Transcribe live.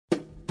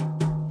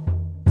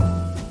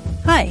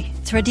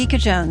It's Radhika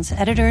Jones,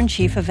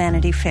 Editor-in-Chief of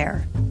Vanity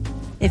Fair.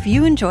 If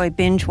you enjoy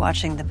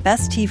binge-watching the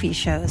best TV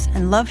shows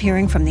and love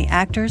hearing from the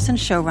actors and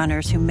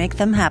showrunners who make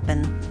them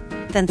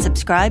happen, then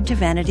subscribe to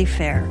Vanity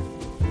Fair.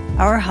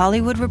 Our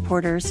Hollywood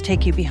reporters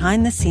take you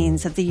behind the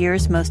scenes of the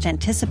year's most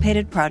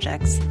anticipated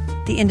projects,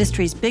 the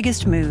industry's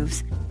biggest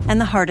moves, and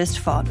the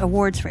hardest-fought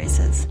awards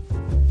races.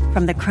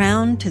 From The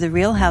Crown to The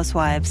Real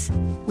Housewives,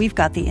 we've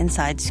got the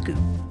inside scoop.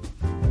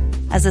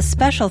 As a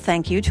special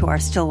thank you to our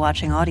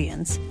still-watching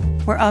audience,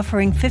 we're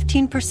offering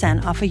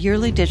 15% off a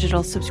yearly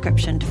digital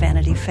subscription to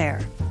Vanity Fair.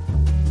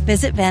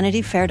 Visit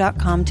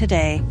vanityfair.com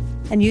today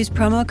and use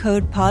promo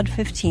code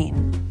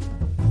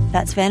POD15.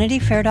 That's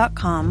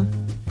vanityfair.com,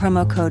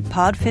 promo code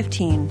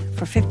POD15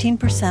 for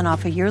 15%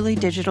 off a yearly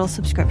digital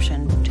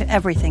subscription to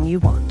everything you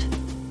want.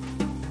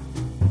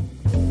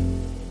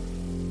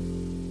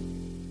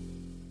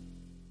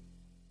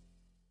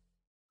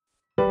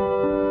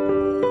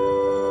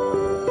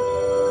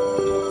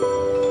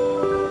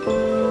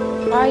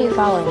 Why are you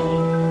following me?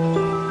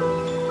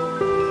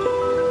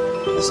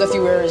 The stuff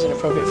you wear isn't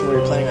appropriate for what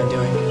you're planning on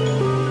doing.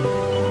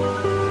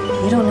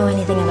 You don't know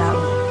anything about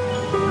me.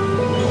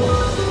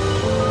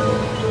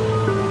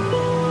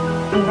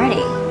 I'm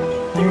ready.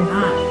 You're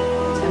not.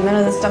 And none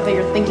of the stuff that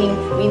you're thinking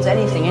means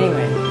anything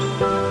anyway.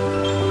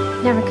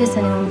 Never kissed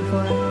anyone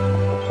before.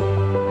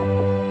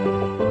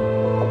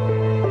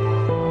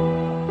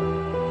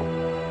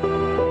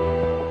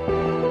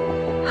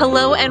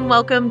 Hello and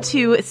welcome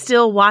to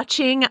Still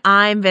Watching.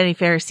 I'm Vanity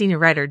Fair senior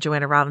writer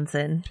Joanna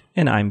Robinson.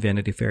 And I'm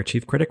Vanity Fair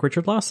chief critic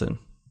Richard Lawson.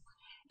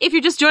 If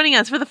you're just joining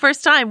us for the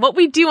first time, what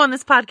we do on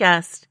this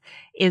podcast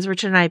is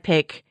Richard and I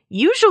pick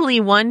usually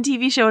one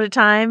TV show at a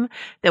time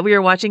that we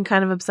are watching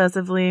kind of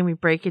obsessively, and we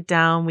break it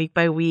down week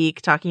by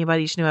week, talking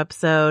about each new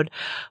episode.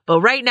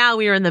 But right now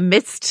we are in the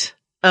midst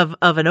of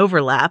an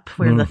overlap.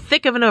 We're in the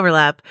thick of an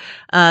overlap.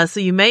 So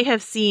you may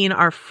have seen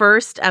our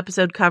first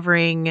episode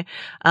covering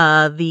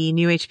the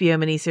new HBO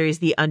miniseries,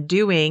 The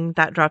Undoing,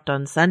 that dropped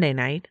on Sunday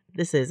night.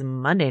 This is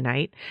Monday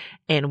night,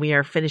 and we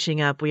are finishing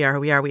up We Are Who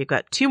We Are. We've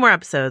got 2 more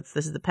episodes.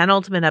 This is the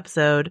penultimate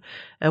episode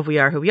of We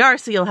Are Who We Are.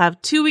 So you'll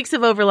have 2 weeks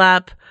of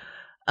overlap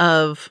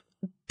of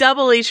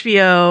double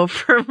HBO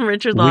from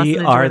Richard Lawson. We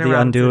and are Joanna The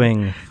Robinson.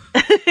 Undoing.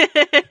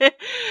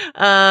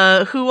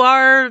 Who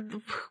are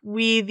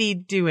we the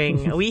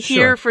doing? We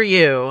here for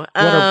you.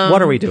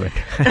 What are we doing?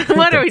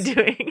 What are we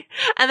doing?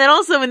 And then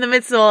also in the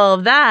midst of all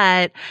of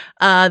that,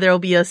 there will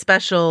be a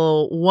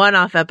special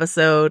one-off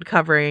episode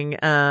covering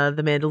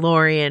The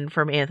Mandalorian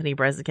from Anthony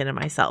Brezikin and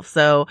myself.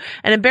 So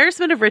an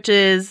embarrassment of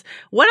riches.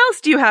 What else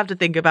do you have to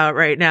think about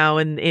right now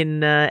in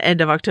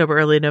end of October,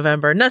 early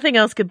November? Nothing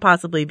else could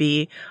possibly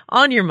be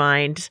on your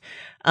mind.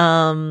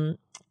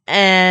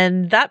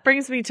 And that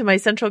brings me to my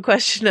central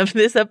question of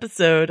this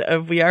episode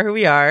of We Are Who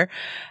We Are.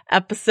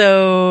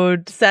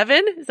 Episode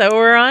 7? Is that what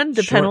we're on?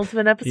 The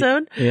penultimate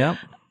episode? Yeah.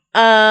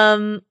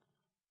 I'm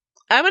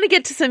going to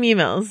get to some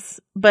emails,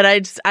 but I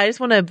just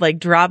want to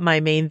drop my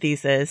main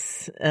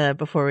thesis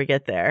before we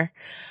get there.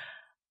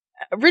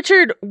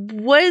 Richard,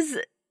 was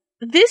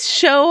this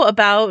show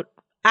about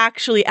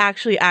actually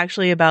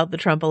about the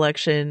Trump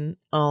election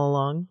all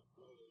along?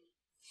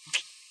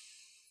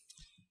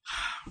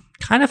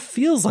 Kind of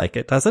feels like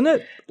it, doesn't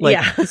it?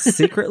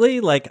 Secretly,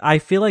 I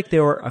feel like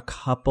there were a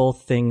couple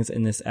things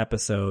in this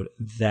episode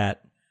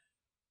that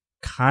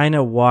kind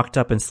of walked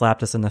up and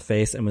slapped us in the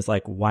face and was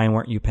like, why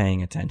weren't you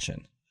paying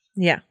attention?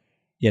 Yeah.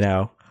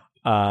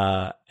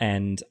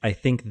 And I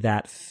think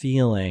that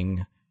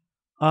feeling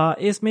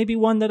is maybe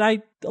one that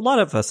a lot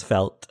of us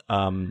felt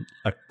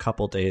a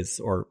couple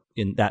days or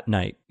in that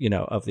night,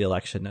 of the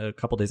election, a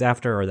couple days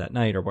after or that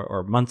night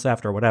or months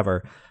after or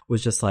whatever,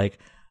 was just like,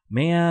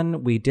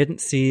 man, we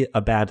didn't see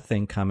a bad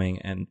thing coming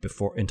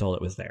until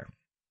it was there.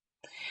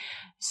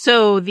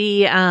 So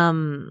the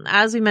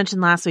as we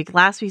mentioned last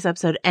week's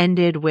episode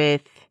ended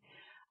with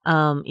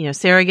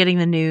Sarah getting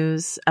the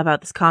news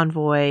about this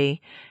convoy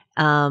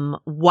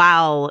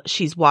while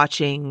she's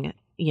watching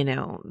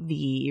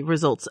the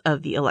results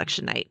of the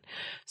election night.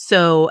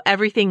 So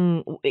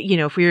everything,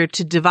 if we were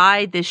to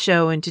divide this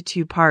show into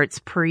 2 parts,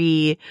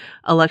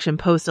 pre-election,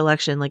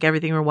 post-election,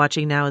 everything we're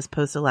watching now is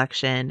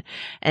post-election.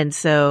 And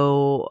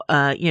so,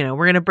 we're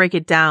going to break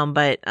it down,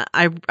 but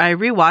I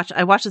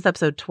watched this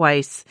episode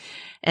twice,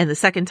 and the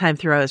second time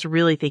through, I was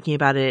really thinking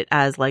about it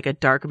as a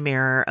dark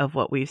mirror of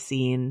what we've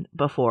seen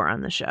before on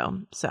the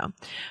show. So,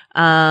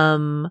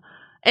 and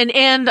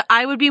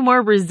I would be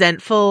more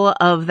resentful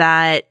of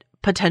that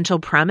potential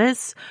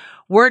premise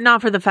were it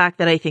not for the fact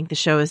that I think the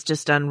show has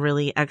just done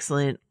really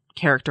excellent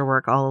character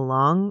work all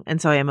along.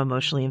 And so I am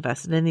emotionally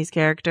invested in these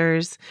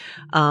characters.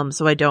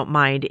 So I don't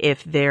mind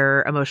if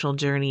their emotional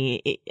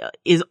journey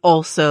is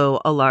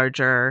also a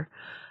larger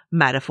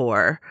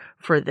metaphor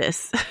for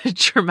this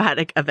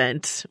traumatic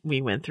event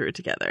we went through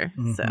together.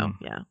 Mm-hmm. So,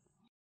 yeah.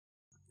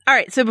 All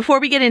right. So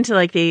before we get into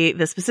like the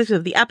specifics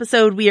of the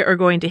episode, we are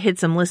going to hit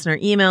some listener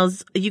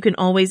emails. You can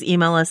always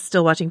email us,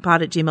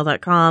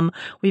 stillwatchingpod@gmail.com.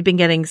 We've been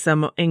getting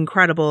some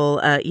incredible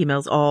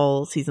emails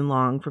all season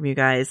long from you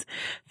guys.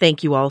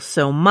 Thank you all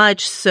so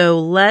much. So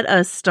let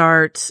us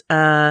start.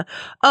 So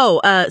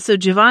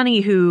Giovanni,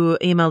 who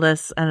emailed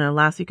us, I don't know,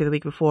 last week or the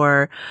week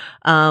before,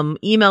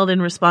 emailed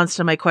in response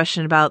to my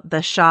question about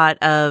the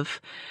shot of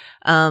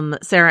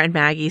Sarah and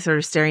Maggie sort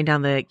of staring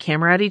down the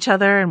camera at each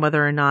other and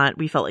whether or not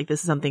we felt like this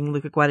is something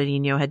Luca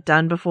Guadagnino had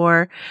done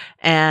before.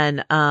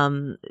 And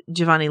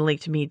Giovanni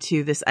linked me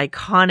to this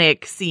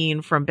iconic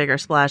scene from Bigger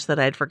Splash that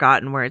I had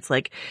forgotten, where it's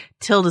like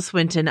Tilda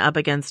Swinton up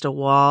against a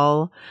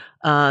wall,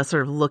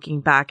 sort of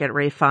looking back at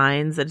Ralph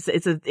Fiennes.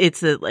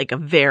 It's like a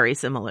very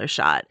similar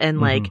shot. And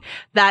like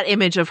that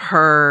image of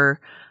her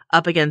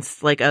up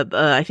against like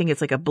I think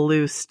it's like a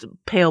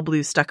pale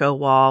blue stucco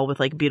wall with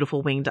like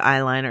beautiful winged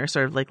eyeliner,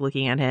 sort of like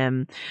looking at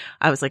him.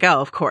 I was like,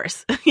 oh, of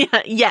course.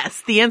 Yeah,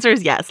 yes. The answer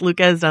is yes.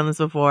 Luca has done this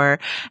before.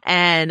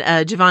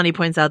 And Giovanni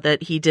points out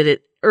that he did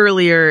it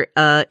earlier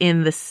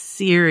in the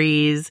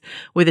series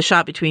with a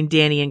shot between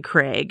Danny and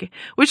Craig,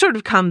 which sort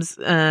of comes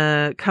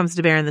to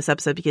bear in this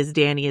episode because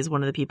Danny is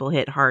one of the people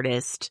hit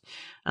hardest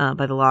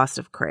by the loss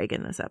of Craig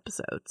in this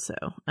episode. So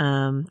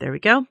there we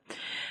go.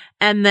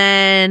 And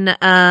then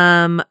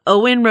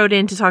Owen wrote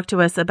in to talk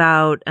to us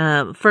about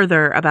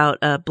further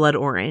about Blood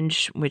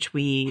Orange, which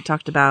we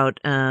talked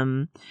about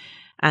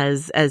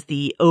as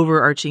the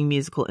overarching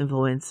musical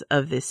influence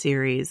of this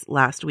series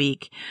last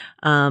week.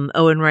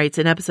 Owen writes,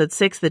 in episode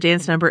 6, the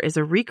dance number is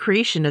a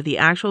recreation of the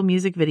actual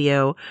music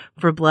video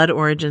for Blood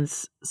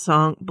Orange's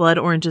song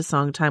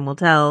Time Will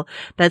Tell.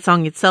 That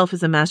song itself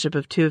is a mashup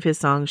of two of his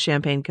songs,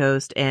 Champagne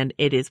Coast and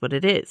It Is What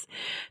It Is.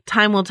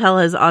 Time Will Tell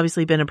has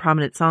obviously been a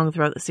prominent song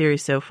throughout the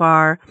series so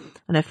far,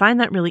 and I find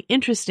that really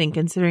interesting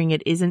considering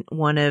it isn't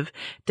one of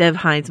Dev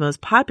Hynes'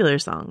 most popular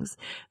songs.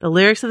 The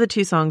lyrics of the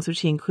two songs, which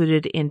he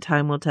included in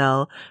Time Will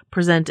Tell,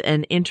 present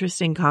an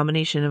interesting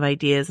combination of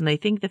ideas, and I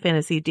think the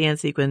fantasy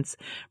dance sequence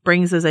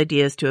brings those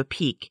ideas to a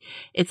peak.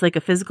 It's like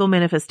a physical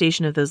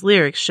manifestation of those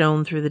lyrics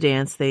shown through the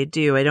dance they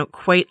do. I don't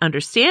quite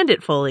understand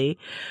it fully,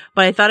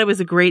 but I thought it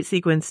was a great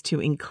sequence to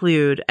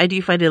include. I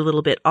do find it a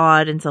little bit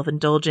odd and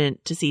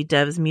self-indulgent to see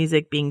Dev's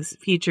music being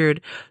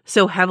featured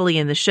so heavily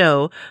in the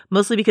show,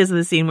 mostly because of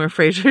the scene where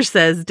Frasier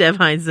says Dev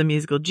Hynes is a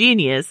musical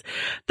genius.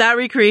 That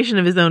recreation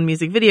of his own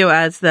music video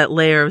adds to that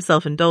layer of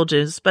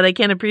self-indulgence, but I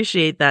can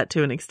appreciate that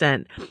to an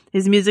extent.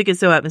 His music is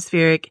so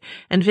atmospheric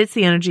and fits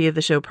the energy of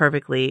the show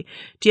perfectly.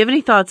 Do you have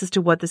any thoughts as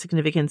to what the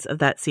significance of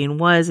that scene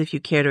was, if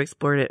you care to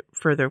explore it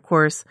further? Of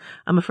course,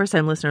 I'm a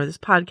first-time listener of this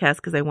podcast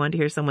because I wanted to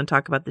hear someone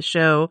talk about the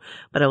show,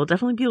 but I will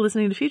definitely be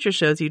listening to future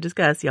shows you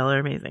discuss. Y'all are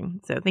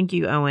amazing. So thank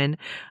you, Owen.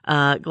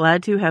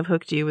 Glad to have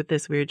hooked you with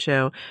this weird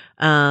show.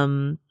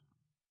 I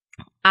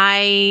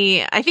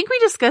think we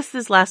discussed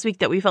this last week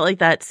that we felt like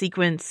that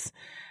sequence,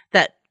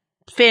 that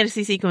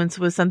fantasy sequence,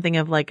 was something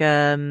of like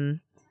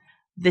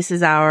this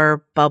is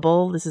our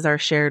bubble, this is our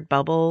shared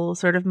bubble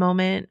sort of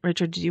moment.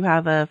 Richard, did you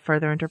have a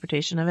further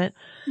interpretation of it?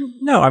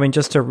 No, I mean,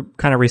 just to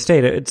kind of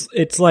restate it,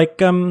 it's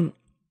like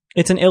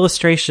it's an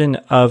illustration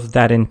of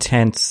that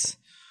intense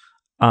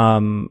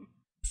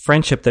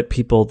friendship that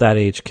people that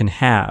age can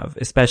have,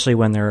 especially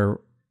when they're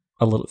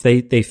a little,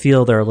 they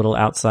feel they're a little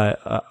outside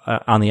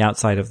on the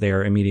outside of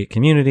their immediate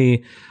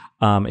community.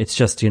 It's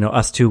just,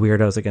 us two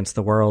weirdos against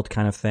the world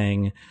kind of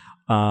thing.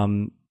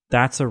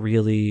 That's a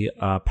really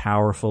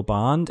powerful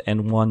bond,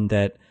 and one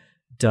that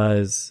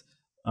does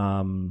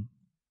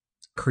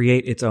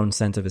create its own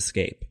sense of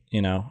escape,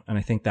 and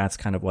I think that's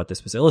kind of what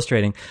this was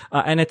illustrating.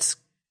 And it's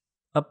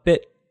a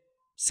bit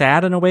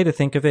sad in a way to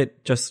think of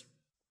it just,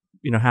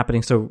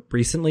 happening so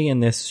recently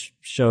in this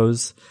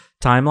show's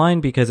timeline,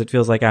 because it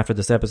feels like after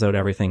this episode,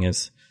 everything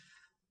is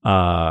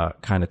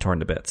kind of torn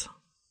to bits.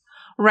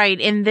 Right.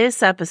 In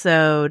this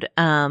episode,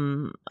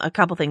 a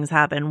couple things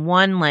happen.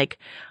 One, like,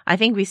 I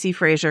think we see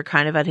Frasier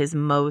kind of at his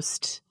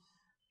most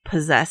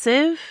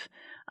possessive.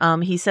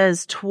 He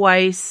says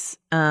twice,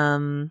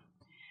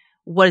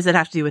 what does it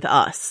have to do with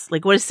us?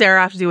 Like, what does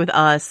Sarah have to do with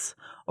us?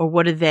 Or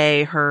what do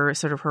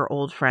her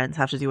old friends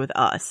have to do with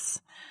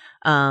us?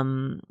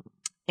 The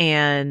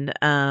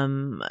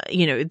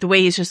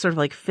way he's just sort of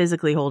like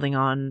physically holding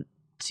on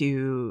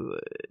to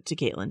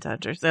Caitlin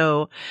Hunter.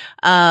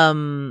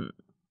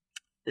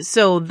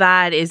 So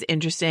that is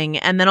interesting.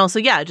 And then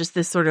also, just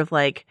this sort of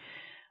like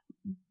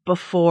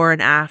before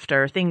and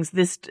after things,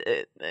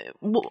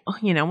 we'll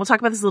talk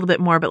about this a little bit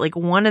more, but like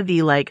one of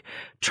the like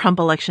Trump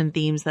election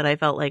themes that I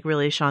felt like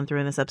really shone through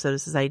in this episode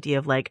is this idea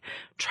of like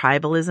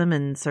tribalism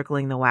and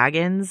circling the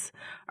wagons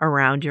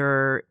around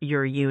your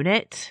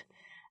unit,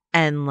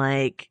 and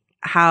like,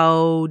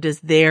 how does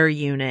their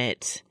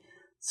unit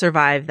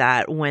survive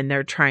that when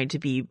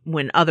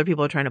other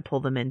people are trying to pull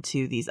them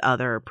into these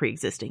other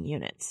pre-existing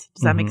units?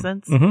 Does that make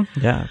sense? Mm-hmm.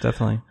 Yeah,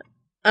 definitely.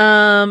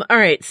 All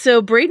right.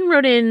 So Braden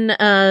wrote in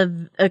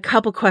a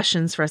couple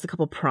questions for us, a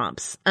couple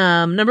prompts.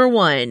 Number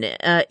one,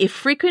 if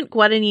frequent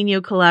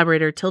Guadagnino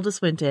collaborator Tilda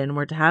Swinton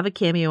were to have a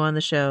cameo on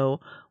the show,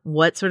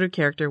 what sort of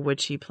character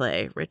would she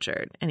play,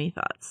 Richard? Any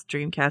thoughts?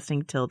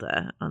 Dreamcasting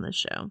Tilda on this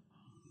show.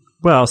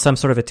 Well, some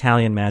sort of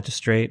Italian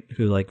magistrate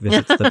who like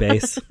visits the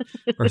base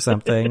or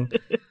something.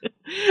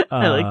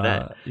 I like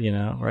that. You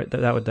know, right?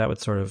 That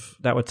would sort of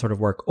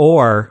work.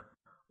 Or,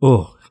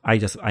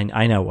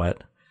 I know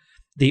what.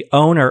 The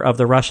owner of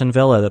the Russian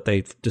villa that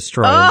they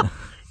destroyed. Oh,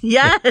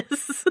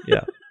 yes.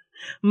 Yeah.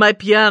 My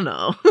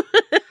piano.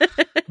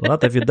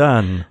 What have you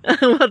done?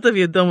 What have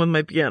you done with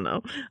my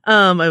piano?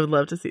 I would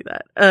love to see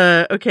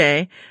that.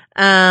 Okay.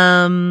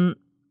 And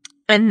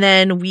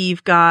then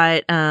we've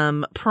got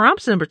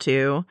prompt number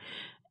 2.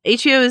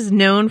 HBO is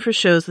known for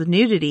shows with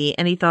nudity.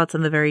 Any thoughts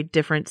on the very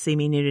different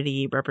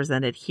semi-nudity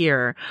represented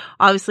here?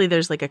 Obviously,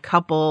 there's like a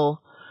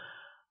couple,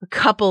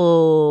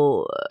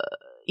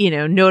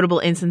 notable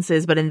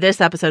instances, but in this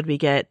episode, we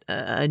get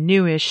a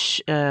newish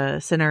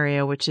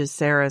scenario, which is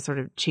Sarah sort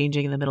of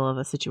changing in the middle of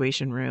a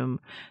situation room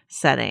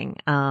setting.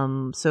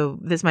 So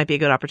this might be a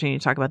good opportunity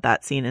to talk about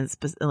that scene and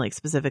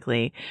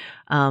specifically.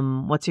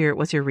 What's your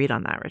read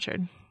on that,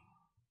 Richard?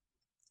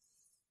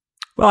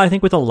 Well, I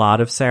think with a lot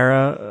of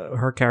Sarah,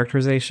 her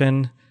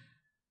characterization,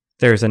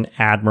 there's an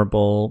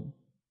admirable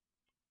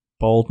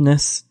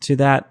boldness to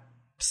that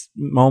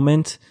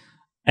moment,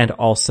 and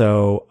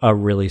also a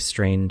really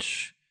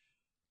strange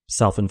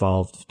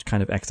self-involved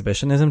kind of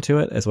exhibitionism to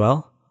it as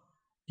well.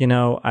 You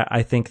know,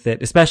 I think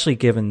that, especially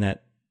given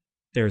that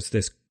there's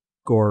this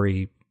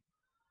gory,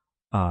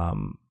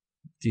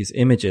 these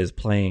images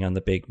playing on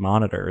the big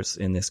monitors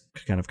in this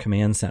kind of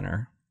command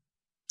center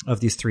of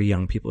these 3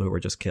 young people who were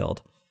just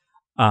killed.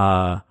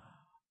 And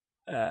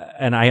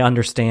I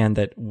understand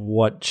that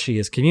what she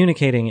is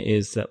communicating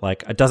is that,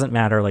 like, it doesn't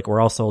matter, like,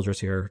 we're all soldiers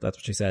here. That's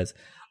what she says.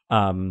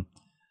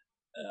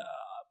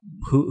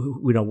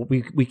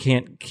 We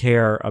can't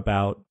care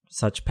about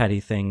such petty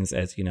things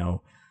as, you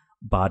know,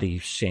 body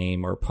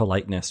shame or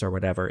politeness or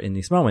whatever in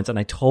these moments. And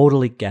I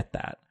totally get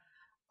that.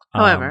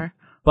 However,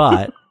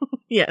 but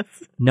yes,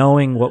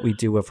 knowing what we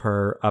do of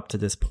her up to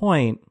this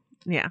point,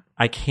 yeah,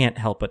 I can't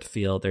help but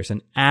feel there's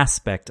an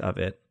aspect of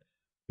it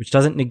which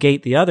doesn't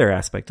negate the other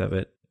aspect of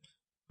it,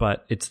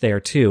 but it's there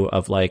too,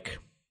 of like,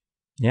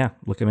 yeah,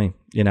 look at me,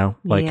 you know,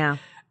 like, yeah.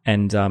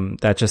 And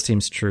that just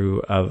seems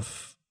true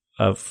of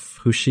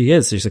who she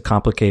is. She's a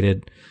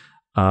complicated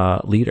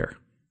leader.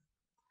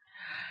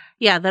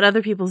 Yeah, that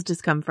other people's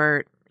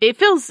discomfort, it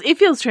feels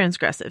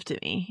transgressive to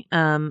me,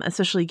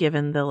 especially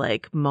given the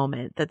like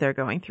moment that they're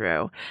going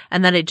through,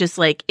 and that it just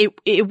like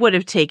it would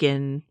have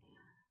taken,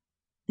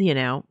 you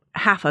know,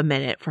 half a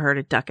minute for her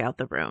to duck out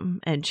the room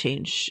and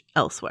change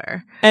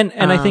elsewhere. And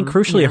I think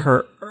crucially,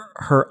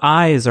 her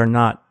eyes are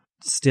not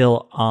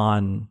still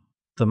on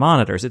the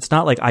monitors. It's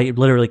not like I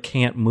literally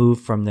can't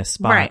move from this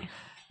spot, right,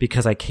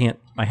 because I have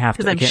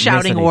to. Because I'm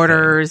shouting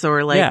orders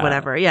or like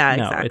whatever. Yeah,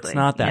 no, exactly. It's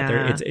not that.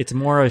 Yeah. It's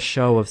more a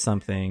show of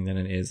something than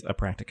it is a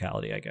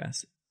practicality, I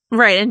guess.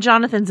 Right. And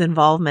Jonathan's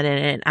involvement in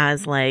it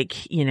as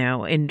like, you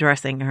know, in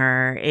dressing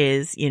her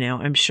is, you know,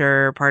 I'm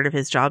sure part of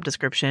his job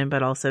description,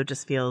 but also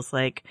just feels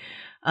like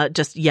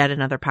just yet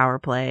another power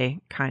play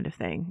kind of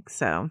thing.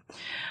 So,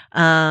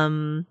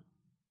 all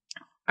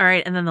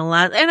right. And then the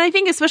last, and I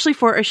think especially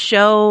for a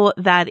show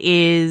that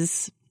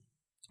has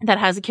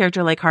a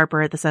character like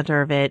Harper at the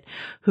center of it,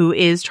 who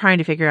is trying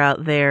to figure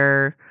out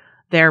their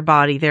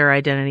body, their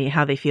identity,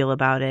 how they feel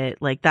about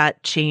it, like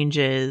that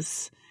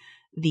changes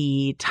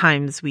the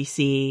times we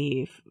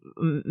see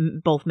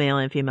both male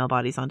and female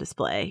bodies on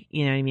display.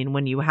 You know what I mean?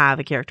 When you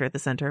have a character at the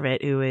center of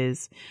it who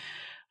is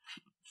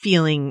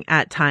feeling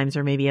at times,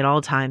 or maybe at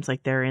all times,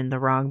 like they're in the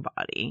wrong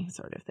body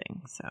sort of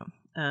thing. So,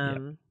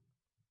 All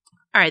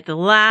right. The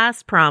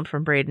last prompt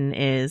from Braden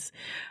is,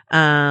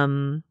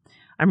 I'm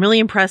really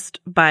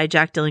impressed by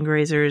Jack Dylan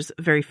Grazer's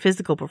very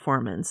physical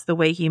performance, the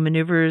way he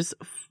maneuvers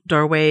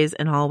doorways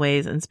and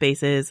hallways and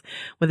spaces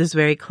with his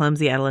very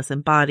clumsy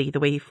adolescent body, the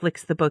way he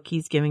flicks the book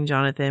he's giving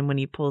Jonathan when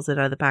he pulls it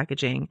out of the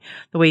packaging,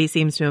 the way he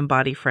seems to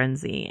embody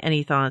frenzy.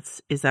 Any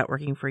thoughts? Is that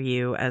working for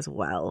you as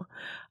well?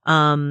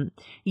 Yeah,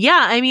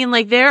 I mean,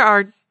 like there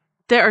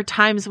are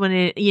times when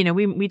it, you know,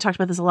 we talked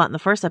about this a lot in the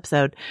first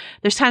episode.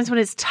 There's times when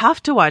it's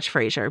tough to watch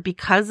Frasier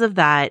because of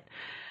that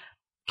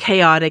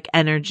chaotic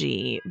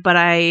energy, but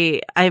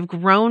I've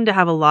grown to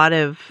have a lot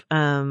of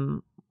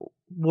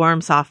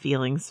warm, soft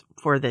feelings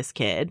for this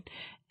kid,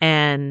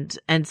 and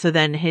so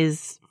then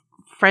his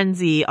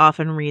frenzy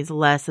often reads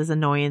less as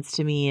annoyance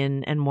to me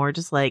and more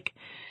just like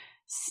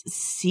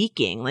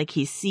seeking, like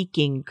he's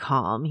seeking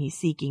calm, he's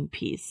seeking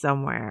peace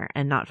somewhere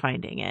and not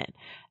finding it,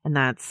 and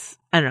that's,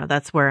 I don't know,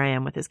 that's where I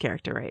am with his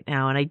character right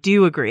now. And I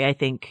do agree. I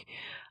think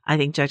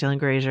Jack Dylan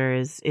Grazer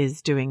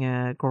is doing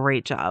a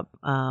great job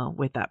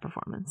with that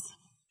performance.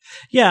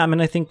 Yeah, I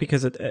mean, I think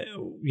because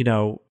you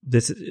know,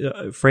 this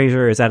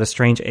Frasier is at a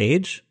strange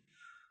age,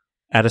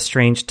 at a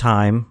strange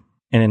time,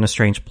 and in a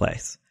strange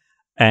place,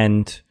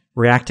 and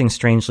reacting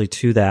strangely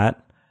to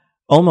that.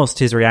 Almost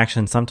his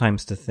reaction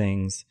sometimes to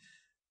things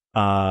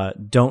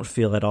don't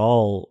feel at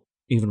all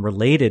even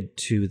related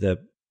to the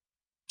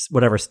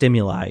whatever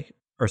stimuli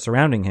are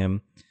surrounding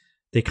him.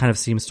 They kind of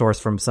seem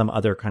sourced from some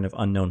other kind of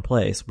unknown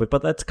place.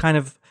 But that's kind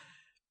of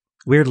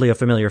weirdly a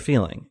familiar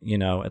feeling, you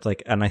know. It's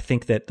like, and I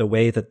think that the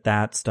way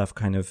that stuff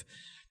kind of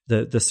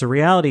the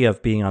surreality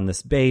of being on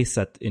this base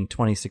in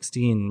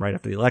 2016, right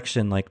after the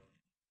election, like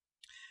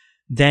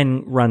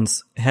then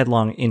runs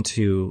headlong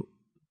into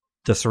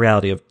the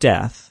surreality of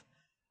death.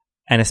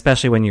 And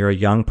especially when you're a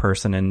young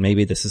person and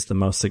maybe this is the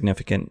most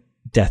significant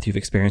death you've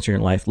experienced in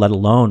your life, let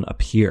alone a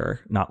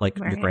peer, not like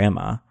your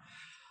grandma.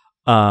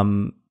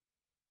 And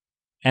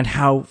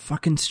how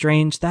fucking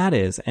strange that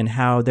is, and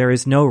how there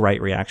is no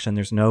right reaction.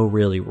 There's no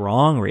really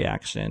wrong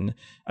reaction.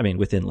 I mean,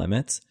 within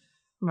limits.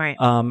 Right.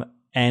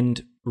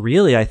 And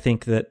really, I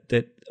think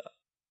that,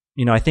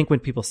 you know, I think when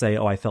people say,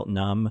 oh, I felt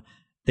numb,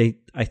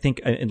 I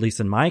think, at least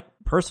in my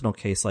personal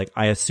case, like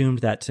I assumed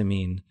that to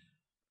mean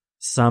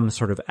some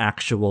sort of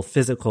actual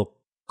physical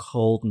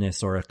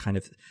coldness or a kind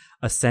of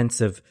a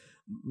sense of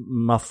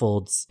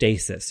muffled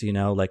stasis, you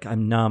know, like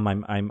I'm numb,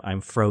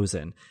 I'm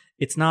frozen.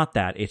 It's not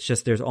that. It's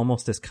just there's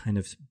almost this kind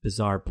of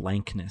bizarre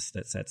blankness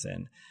that sets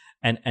in.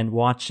 And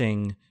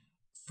watching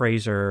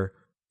Fraser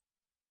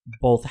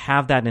both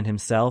have that in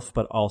himself,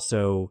 but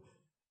also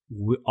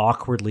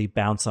awkwardly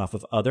bounce off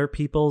of other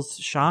people's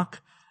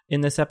shock in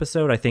this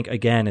episode, I think,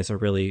 again, is a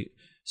really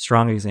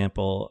strong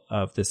example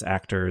of this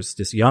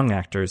young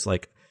actor's,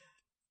 like,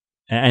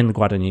 and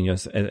Guadagnino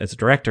as a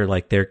director,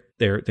 like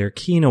their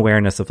keen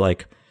awareness of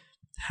like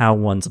how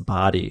one's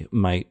body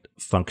might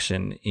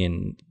function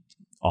in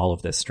all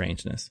of this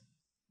strangeness.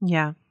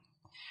 Yeah.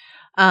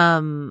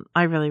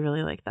 I really,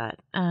 really like that.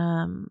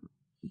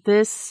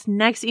 This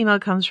next email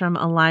comes from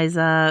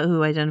Eliza,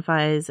 who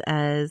identifies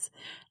as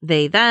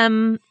they,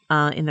 them,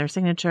 in their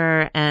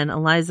signature. And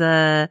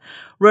Eliza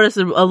wrote us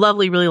a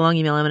lovely, really long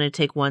email. I'm going to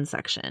take one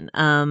section.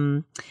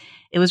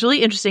 It was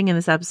really interesting in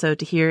this episode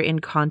to hear in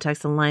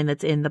context a line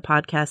that's in the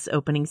podcast's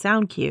opening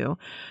sound cue.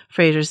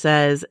 Fraser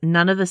says,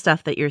 "None of the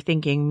stuff that you're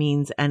thinking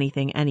means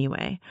anything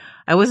anyway."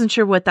 I wasn't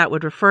sure what that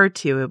would refer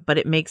to, but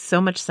it makes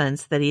so much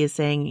sense that he is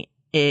saying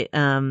it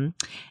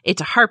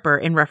to Harper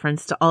in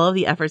reference to all of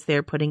the efforts they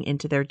are putting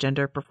into their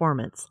gender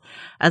performance.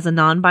 As a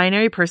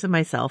non-binary person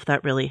myself,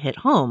 that really hit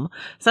home.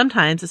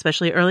 Sometimes,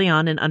 especially early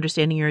on in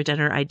understanding your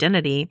gender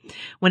identity,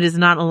 when it is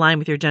not aligned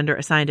with your gender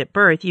assigned at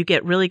birth, you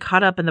get really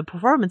caught up in the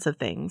performance of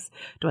things.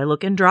 Do I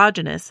look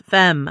androgynous,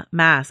 femme,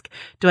 masc?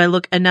 Do I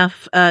look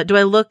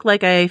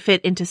like I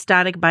fit into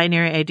static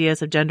binary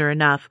ideas of gender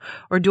enough,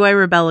 or do I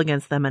rebel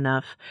against them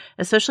enough?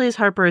 Especially as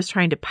Harper is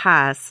trying to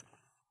pass,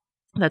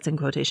 that's in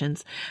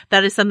quotations,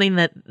 that is something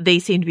that they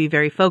seem to be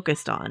very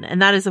focused on.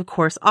 And that is, of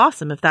course,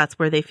 awesome if that's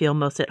where they feel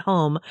most at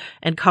home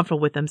and comfortable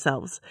with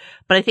themselves.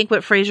 But I think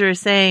what Fraser is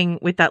saying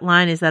with that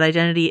line is that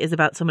identity is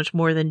about so much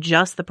more than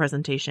just the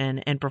presentation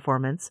and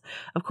performance.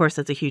 Of course,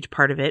 that's a huge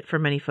part of it for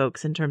many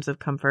folks in terms of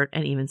comfort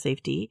and even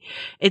safety.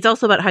 It's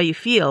also about how you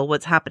feel,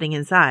 what's happening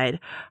inside.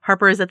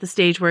 Harper is at the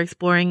stage where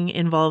exploring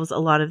involves a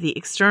lot of the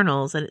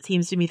externals, and it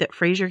seems to me that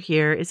Fraser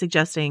here is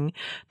suggesting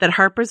that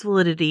Harper's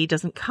validity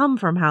doesn't come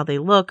from how they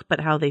look,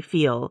 but how they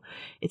feel.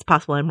 It's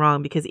possible I'm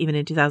wrong, because even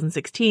in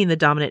 2016, the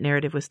dominant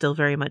narrative was still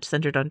very much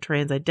centered on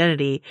trans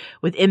identity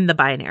within the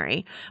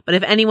binary. But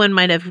if anyone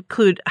might have been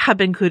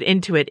clued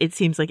into it, it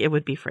seems like it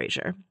would be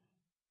Fraser.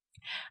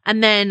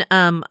 And then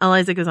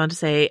Eliza goes on to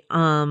say,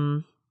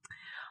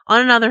 on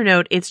another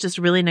note, it's just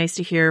really nice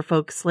to hear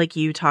folks like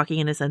you talking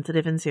in a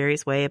sensitive and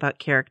serious way about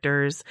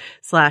characters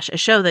 / a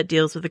show that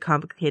deals with the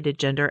complicated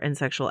gender and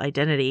sexual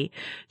identity.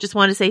 Just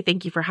want to say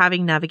thank you for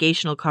having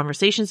navigational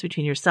conversations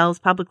between yourselves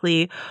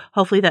publicly.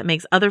 Hopefully that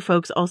makes other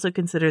folks also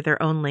consider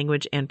their own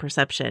language and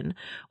perception.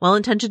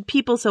 Well-intentioned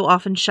people so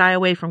often shy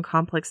away from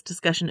complex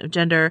discussion of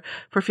gender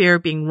for fear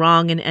of being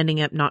wrong and ending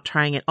up not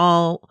trying at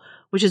all,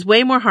 which is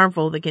way more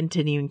harmful than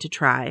continuing to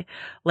try.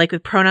 Like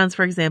with pronouns,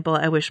 for example,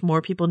 I wish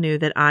more people knew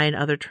that I and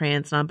other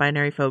trans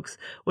non-binary folks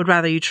would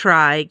rather you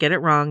try, get it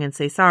wrong, and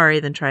say sorry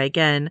than try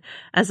again,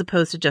 as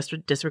opposed to just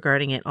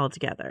disregarding it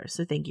altogether.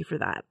 So thank you for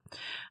that.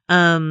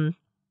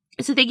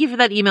 So thank you for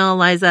that email,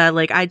 Eliza.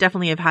 Like, I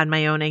definitely have had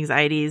my own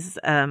anxieties,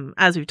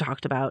 as we've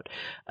talked about,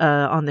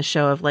 on the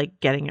show, of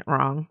like getting it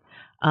wrong.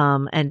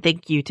 And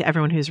thank you to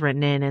everyone who's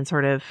written in and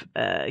sort of,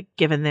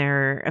 given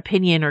their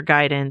opinion or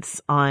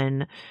guidance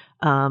on,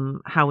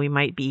 how we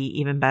might be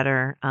even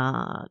better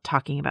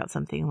talking about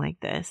something like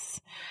this.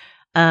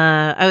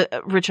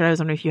 Richard, I was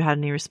wondering if you had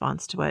any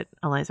response to what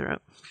Eliza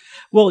wrote.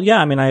 Well, yeah,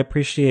 I mean, I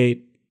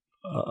appreciate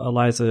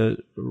Eliza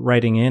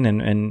writing in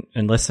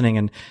and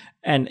listening,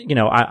 and you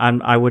know,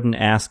 I wouldn't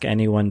ask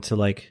anyone to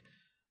like,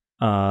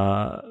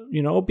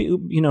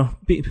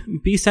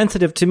 be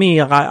sensitive to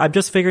me. I'm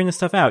just figuring this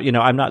stuff out. You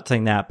know, I'm not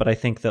saying that, but I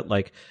think that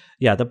like,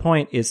 yeah, the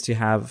point is to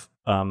have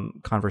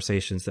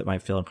conversations that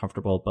might feel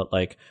uncomfortable, but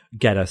like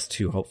get us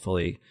to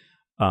hopefully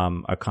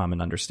a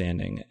common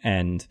understanding.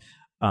 And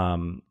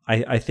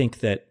I think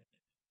that,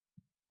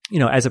 you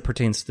know, as it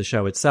pertains to the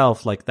show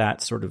itself, like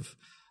that sort of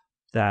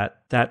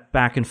that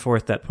back and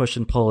forth, that push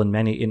and pull in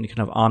kind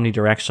of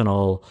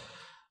omnidirectional,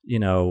 you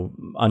know,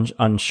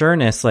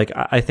 unsureness. Like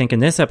I think in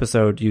this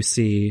episode you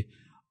see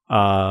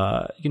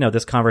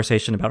this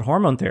conversation about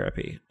hormone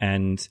therapy,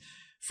 and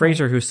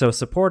Fraser, who's so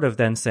supportive,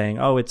 then saying,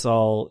 oh, it's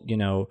all, you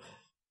know,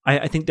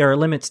 I think there are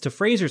limits to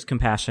Frasier's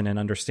compassion and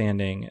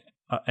understanding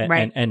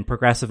and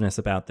progressiveness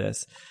about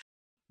this.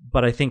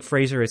 But I think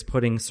Frasier is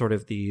putting sort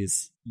of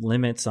these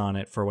limits on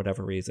it for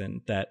whatever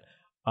reason that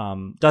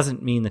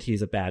doesn't mean that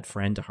he's a bad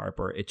friend to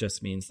Harper. It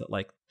just means that,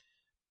 like,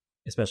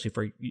 especially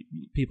for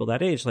people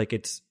that age, like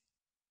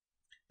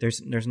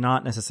there's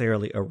not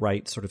necessarily a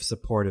right sort of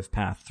supportive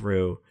path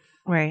through.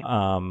 Right.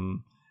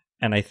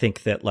 And I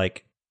think that,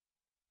 like,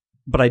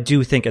 but I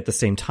do think at the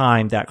same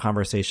time that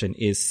conversation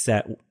is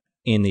set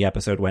in the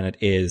episode when it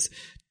is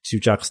to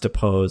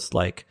juxtapose,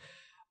 like,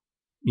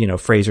 you know,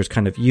 Frasier's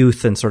kind of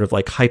youth and sort of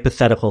like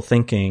hypothetical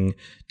thinking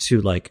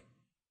to, like,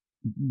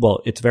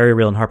 well, it's very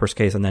real in Harper's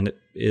case, and then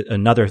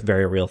another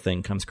very real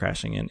thing comes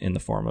crashing in the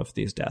form of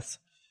these deaths.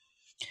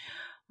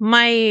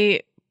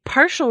 My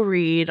partial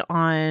read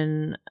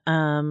on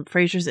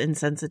Frasier's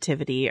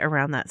insensitivity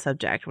around that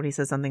subject, when he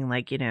says something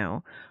like, you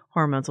know,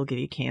 hormones will give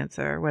you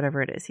cancer, or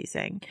whatever it is he's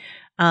saying,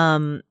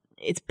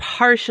 it's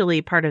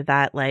partially part of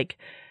that, like,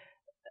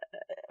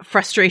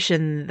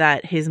 frustration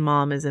that his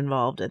mom is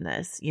involved in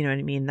this. You know what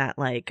I mean? That,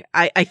 like,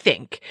 I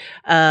think,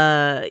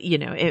 you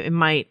know, it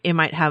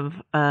might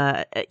have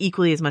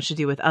equally as much to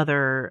do with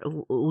other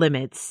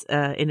limits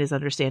in his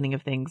understanding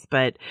of things.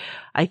 But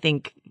I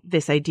think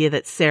this idea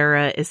that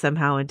Sarah is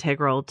somehow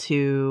integral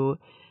to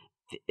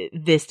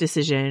this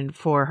decision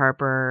for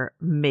Harper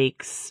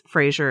makes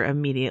Frasier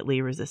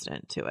immediately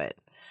resistant to it.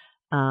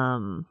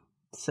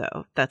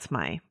 So that's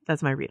my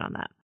read on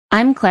that.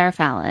 I'm Claire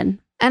Fallon.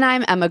 And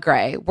I'm Emma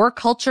Gray. We're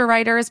culture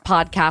writers,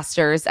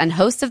 podcasters, and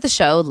hosts of the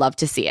show Love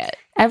to See It.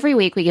 Every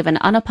week, we give an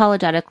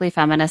unapologetically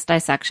feminist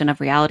dissection of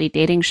reality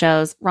dating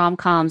shows,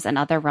 rom-coms, and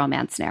other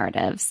romance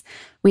narratives.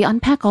 We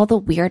unpack all the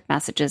weird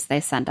messages they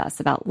send us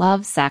about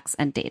love, sex,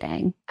 and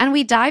dating. And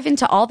we dive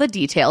into all the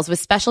details with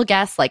special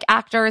guests like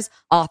actors,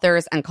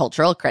 authors, and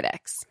cultural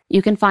critics.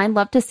 You can find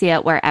Love to See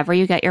It wherever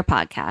you get your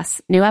podcasts.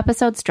 New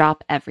episodes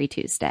drop every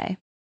Tuesday.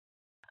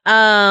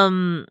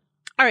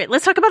 All right,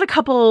 let's talk about a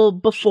couple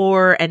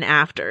before and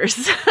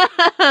afters.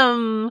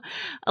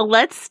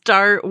 Let's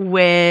start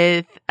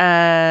with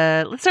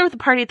the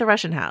party at the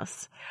Russian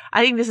house.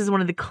 I think this is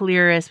one of the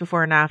clearest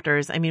before and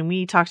afters. I mean,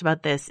 we talked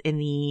about this in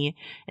the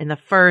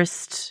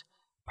first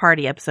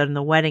party episode, in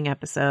the wedding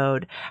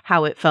episode,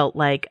 how it felt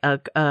like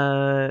you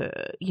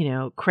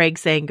know, Craig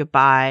saying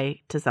goodbye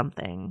to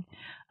something,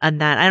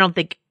 and that I don't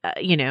think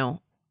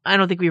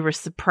we were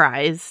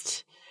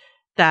surprised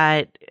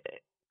that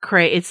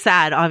Craig, it's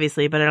sad,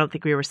 obviously, but I don't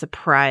think we were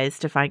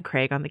surprised to find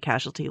Craig on the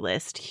casualty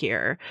list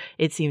here.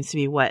 It seems to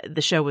be what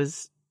the show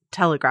was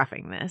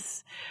telegraphing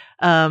this.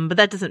 But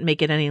that doesn't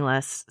make it any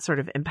less sort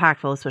of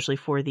impactful, especially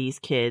for these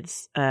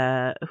kids,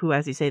 who,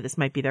 as you say, this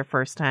might be their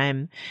first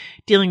time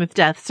dealing with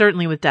death,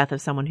 certainly with death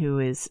of someone who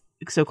is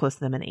so close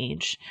to them in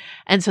age.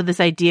 And so this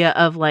idea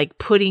of, like,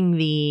 putting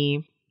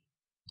the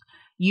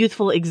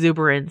youthful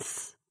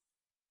exuberance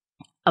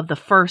of the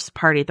first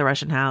party at the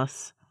Russian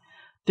house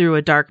through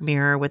a dark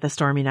mirror with a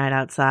stormy night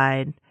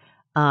outside,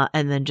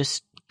 and then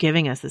just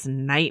giving us this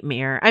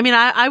nightmare. I mean,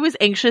 I was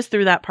anxious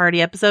through that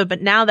party episode,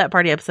 but now that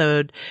party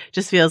episode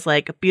just feels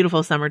like a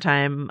beautiful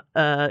summertime,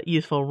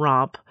 youthful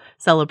romp,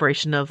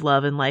 celebration of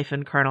love and life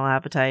and carnal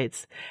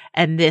appetites.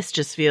 And this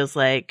just feels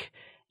like,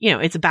 you know,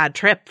 it's a bad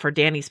trip for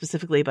Danny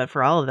specifically, but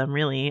for all of them,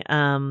 really.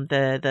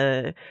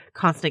 The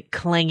constant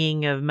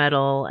clanging of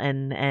metal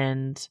and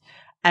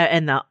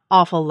the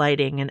awful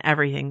lighting and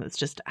everything that's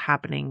just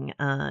happening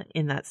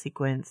in that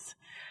sequence.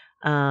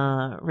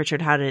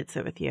 Richard, how did it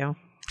sit with you?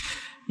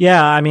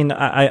 Yeah, I mean,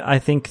 I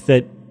think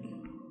that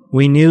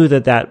we knew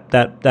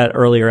that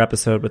earlier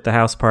episode with the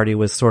house party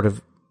was sort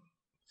of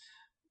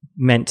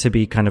meant to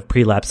be kind of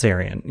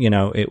prelapsarian. You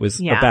know, it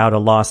was about a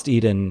lost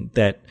Eden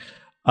that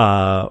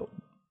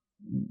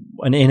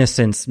an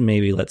innocence,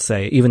 maybe, let's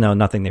say, even though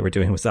nothing they were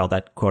doing was all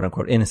that quote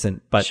unquote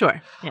innocent, but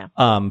sure, yeah,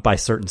 by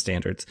certain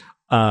standards.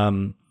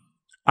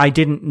 I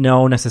didn't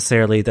know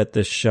necessarily that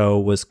the show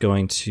was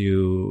going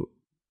to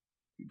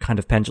kind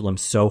of pendulum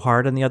so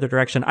hard in the other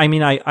direction. I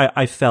mean,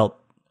 I felt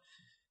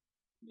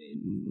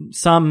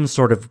some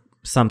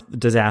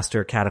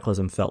disaster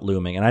cataclysm felt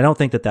looming. And I don't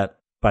think that,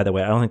 by the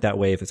way, I don't think that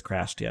wave has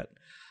crashed yet.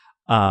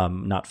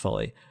 Not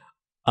fully.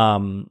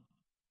 But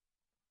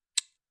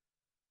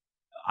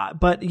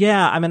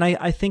yeah, I mean,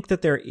 I think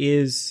that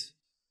there's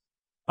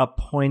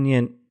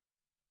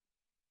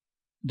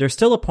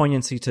still a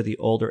poignancy to the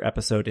older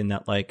episode in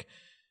that, like,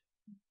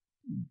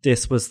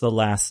 this was the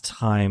last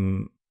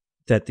time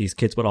that these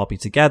kids would all be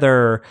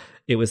together.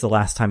 It was the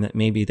last time that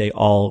maybe they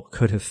all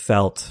could have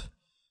felt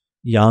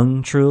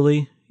young,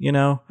 truly, you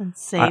know, and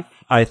safe.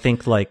 I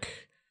think,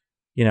 like,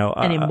 you know,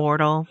 and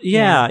immortal.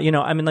 Yeah, you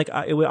know, I mean, like,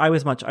 I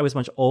was much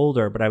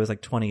older, but I was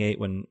like 28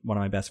 when one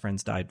of my best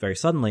friends died very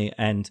suddenly,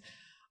 and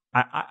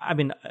I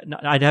mean,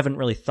 I haven't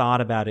really thought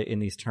about it in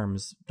these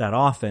terms that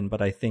often,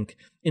 but I think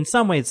in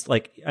some ways,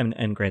 like,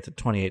 and granted,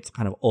 28 is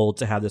kind of old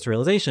to have this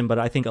realization, but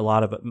I think a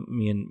lot of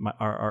me and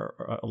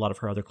a lot of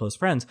her other close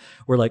friends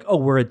were like, oh,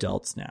 we're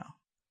adults now,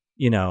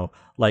 you know,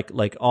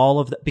 like all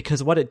of that,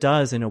 because what it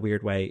does in a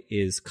weird way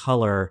is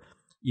color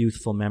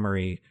youthful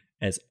memory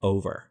as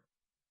over,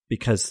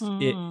 because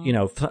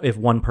if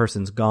one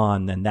person's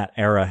gone, then that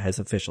era has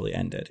officially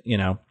ended,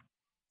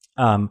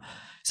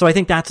 so I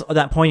think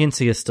that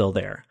poignancy is still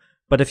there.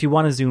 But if you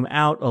want to zoom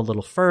out a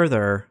little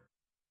further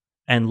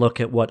and look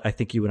at what I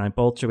think you and I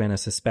both, Joanna,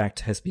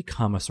 suspect has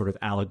become a sort of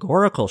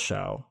allegorical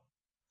show,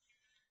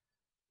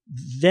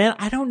 then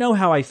I don't know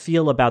how I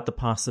feel about the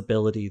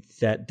possibility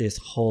that this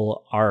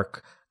whole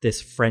arc,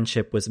 this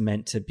friendship, was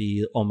meant to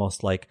be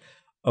almost like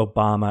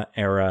Obama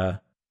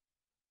era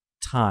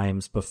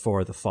times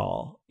before the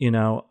fall.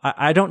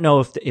 I don't know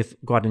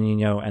if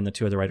Guadagnino and the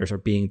two other writers are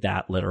being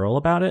that literal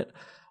about it,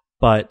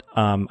 but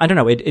I don't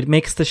know. It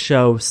makes the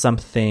show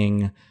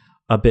something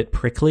a bit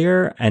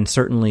pricklier and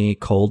certainly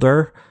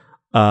colder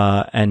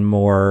and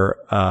more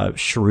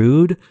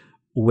shrewd.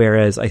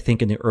 Whereas I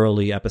think in the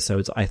early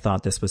episodes, I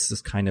thought this was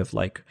this kind of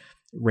like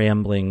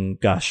rambling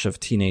gush of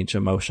teenage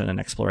emotion and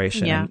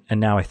exploration. Yeah. And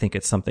now I think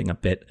it's something a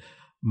bit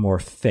more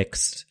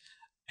fixed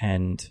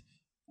and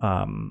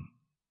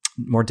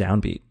more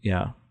downbeat.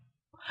 Yeah.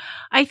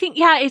 I think,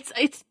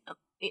 it's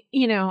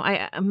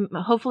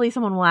hopefully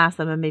someone will ask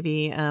them, and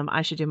maybe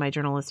I should do my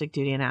journalistic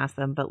duty and ask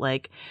them. But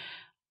like,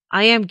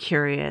 I am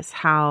curious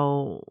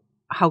how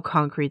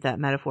concrete that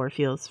metaphor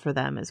feels for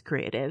them as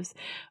creatives.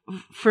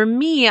 For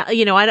me, I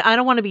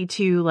don't want to be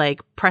too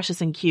like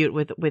precious and cute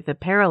with a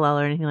parallel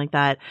or anything like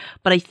that.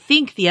 But I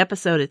think the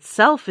episode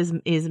itself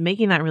is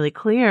making that really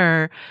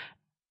clear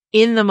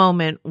in the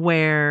moment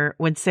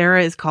when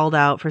Sarah is called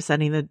out for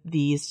sending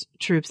these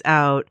troops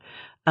out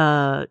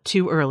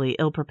too early,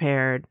 ill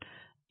prepared.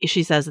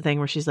 She says the thing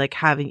where she's like,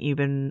 haven't you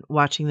been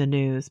watching the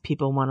news?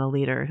 People want a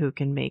leader who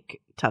can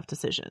make tough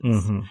decisions.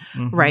 Mm-hmm,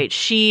 mm-hmm. Right?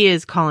 She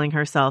is calling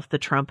herself the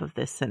Trump of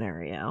this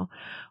scenario,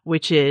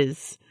 which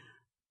is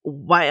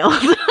wild.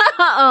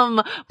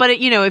 But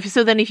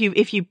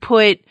if you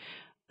put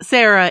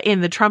Sarah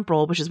in the Trump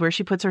role, which is where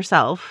she puts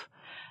herself,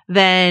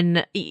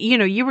 then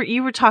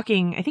you were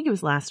talking, I think it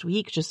was last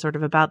week, just sort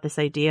of about this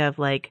idea of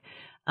like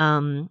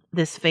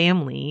this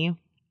family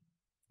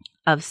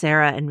of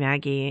Sarah and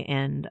Maggie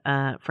and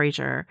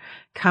Frasier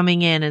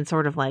coming in and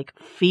sort of like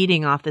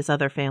feeding off this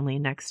other family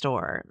next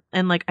door.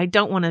 And like, I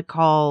don't want to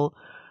call,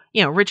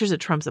 Richard's a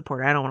Trump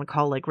supporter. I don't want to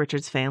call like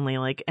Richard's family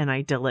like an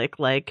idyllic,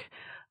 like,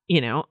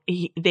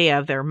 they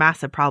have their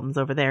massive problems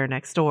over there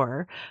next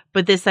door.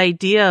 But this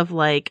idea of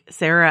like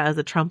Sarah as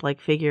a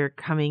Trump-like figure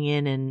coming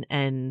in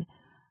and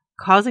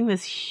causing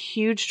this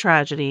huge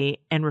tragedy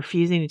and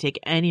refusing to take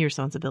any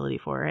responsibility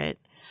for it.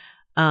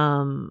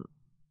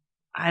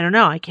 I don't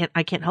know. I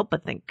can't help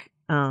but think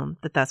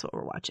that that's what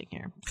we're watching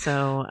here.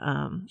 So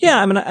yeah,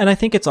 I mean, and I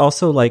think it's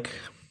also like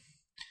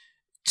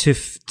to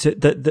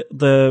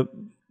the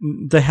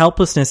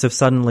helplessness of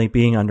suddenly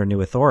being under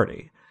new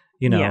authority.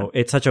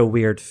 It's such a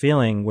weird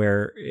feeling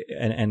where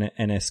and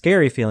a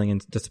scary feeling,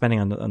 and depending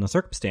on the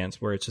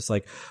circumstance, where it's just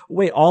like,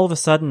 wait, all of a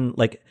sudden,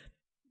 like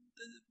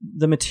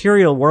the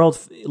material world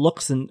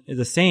looks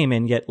the same,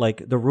 and yet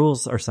like the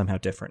rules are somehow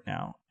different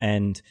now,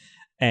 and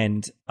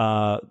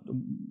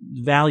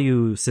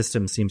value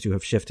systems seems to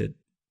have shifted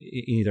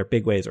either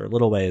big ways or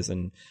little ways,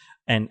 and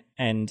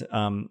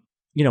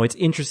it's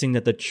interesting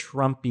that the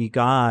Trumpy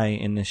guy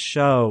in this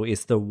show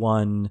is the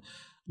one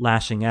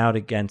lashing out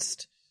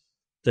against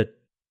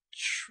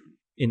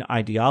in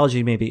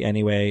ideology, maybe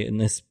anyway, in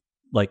this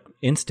like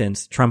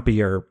instance,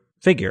 Trumpier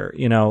figure,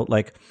 and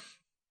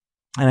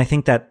I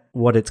think that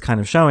what it's kind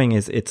of showing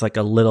is it's like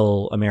a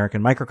little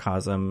American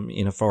microcosm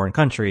in a foreign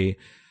country,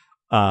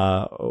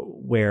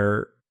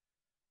 where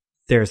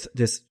there's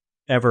these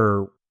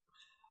ever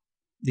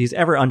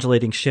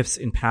undulating shifts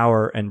in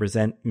power and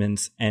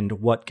resentments, and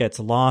what gets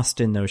lost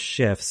in those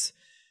shifts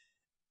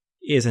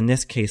is, in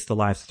this case, the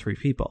lives of three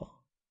people.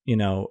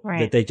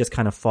 Right. That they just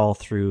kind of fall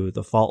through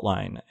the fault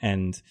line,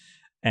 and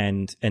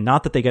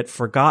not that they get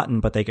forgotten,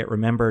 but they get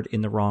remembered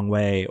in the wrong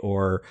way,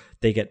 or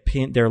they get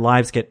their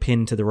lives get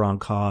pinned to the wrong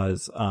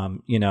cause,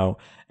 and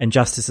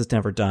justice is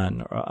never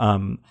done.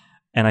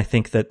 And I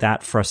think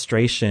that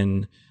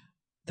frustration,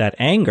 that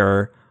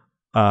anger,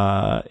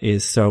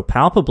 is so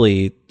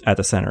palpably at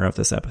the center of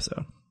this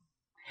episode.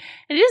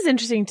 It is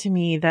interesting to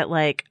me that,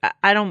 like,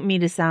 I don't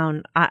mean to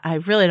sound, I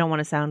really don't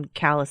want to sound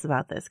callous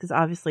about this, because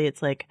obviously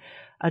it's like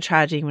a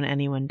tragedy when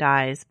anyone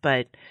dies,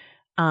 but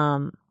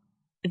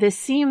this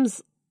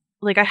seems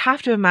like, I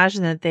have to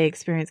imagine that they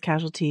experience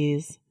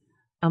casualties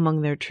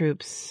among their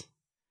troops,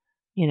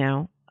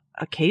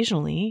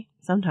 occasionally,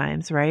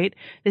 sometimes, right?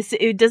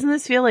 Doesn't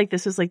this feel like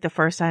this was like the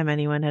first time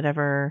anyone had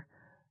ever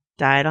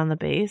died on the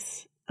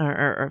base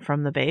or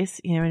from the base?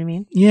 You know what I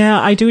mean?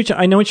 Yeah, I do.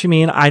 I know what you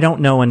mean. I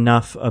don't know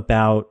enough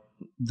about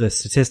the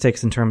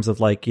statistics in terms of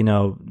like,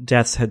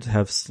 deaths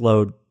have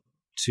slowed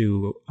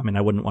to, I mean,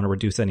 I wouldn't want to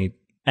reduce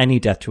any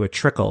death to a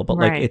trickle, but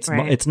like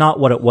it's not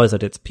what it was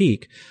at its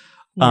peak.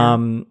 Yeah.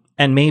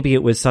 And maybe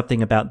it was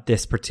something about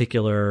this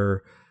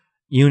particular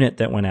unit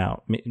that went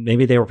out.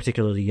 Maybe they were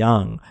particularly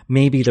young.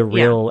 Maybe the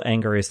real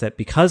anger is that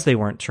because they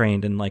weren't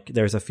trained, and like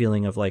there's a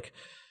feeling of like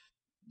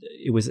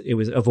it was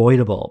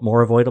avoidable,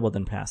 more avoidable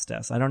than past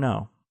deaths. I don't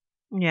know.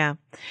 Yeah.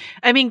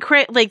 I mean,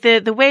 Craig, like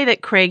the way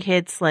that Craig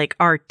hits like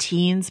our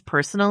teens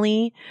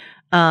personally,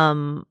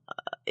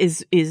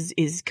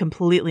 is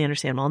completely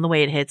understandable. And the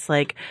way it hits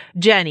like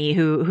Jenny,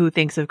 who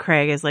thinks of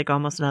Craig as like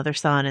almost another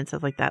son and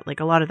stuff like that.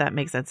 Like a lot of that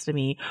makes sense to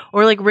me.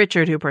 Or like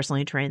Richard, who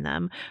personally trained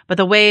them. But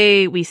the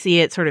way we see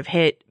it sort of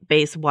hit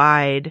base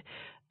wide,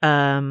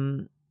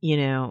 you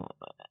know,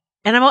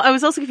 and I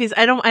was also confused.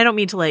 I don't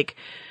mean to like,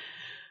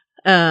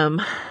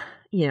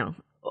 you know,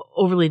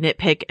 overly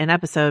nitpick an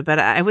episode, but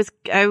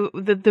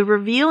the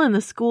reveal in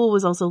the school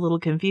was also a little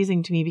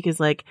confusing to me because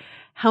like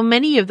how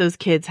many of those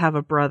kids have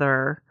a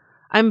brother?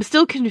 I'm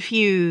still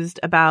confused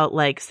about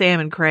like Sam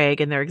and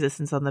Craig and their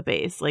existence on the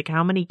base. Like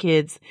how many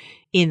kids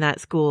in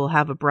that school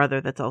have a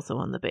brother that's also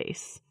on the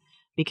base?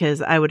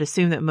 Because I would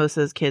assume that most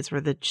of those kids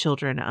were the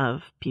children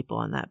of people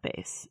on that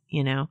base,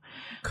 you know?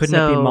 Couldn't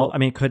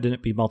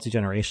it be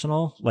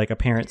multi-generational? Like a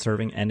parent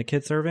serving and a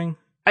kid serving?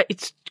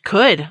 It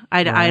could.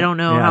 I don't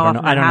know how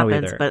often that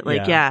happens, but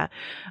like, yeah.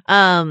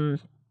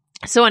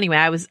 So anyway,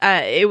 I was,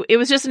 it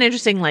was just an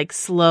interesting, like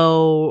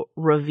slow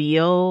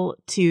reveal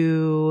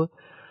to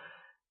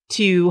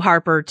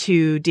Harper,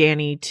 to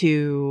Danny,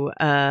 to,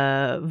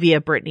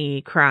 via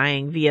Brittany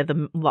crying, via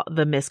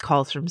the missed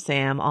calls from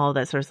Sam, all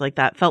that sort of like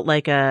that felt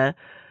like a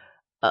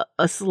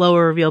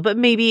slower reveal, but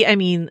maybe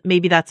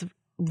that's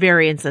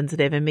very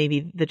insensitive. And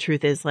maybe the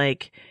truth is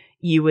like,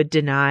 you would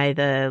deny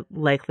the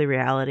likely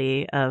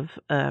reality of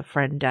a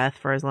friend death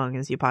for as long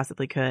as you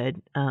possibly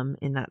could,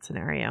 in that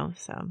scenario.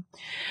 So,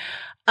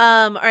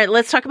 all right,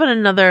 let's talk about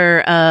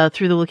another,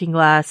 through the looking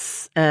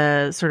glass,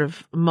 sort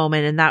of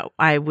moment. And that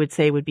I would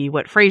say would be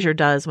what Frasier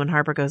does when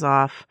Harper goes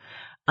off,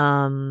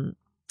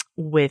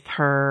 with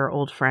her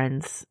old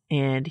friends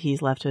and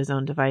he's left to his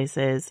own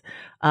devices.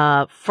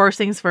 First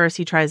things first,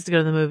 he tries to go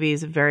to the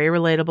movies. Very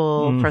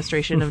relatable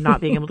frustration of not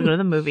being able to go to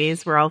the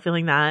movies. We're all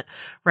feeling that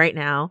right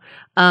now.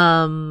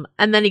 And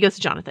then he goes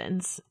to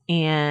Jonathan's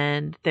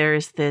and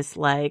there's this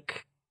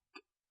like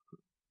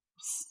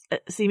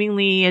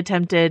seemingly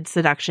attempted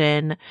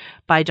seduction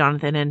by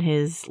Jonathan and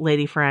his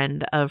lady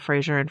friend of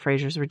Frasier and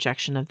Frasier's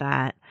rejection of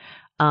that.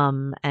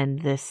 And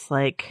this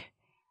like,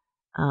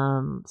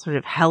 sort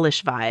of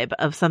hellish vibe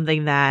of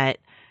something that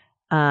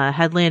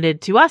had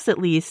landed to us at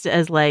least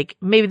as like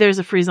maybe there's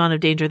a free zone of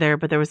danger there,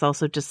 but there was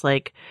also just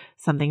like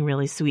something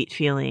really sweet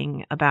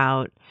feeling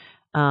about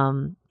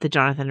the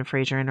Jonathan and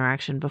Frasier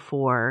interaction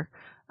before.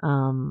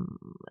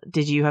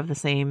 Did you have the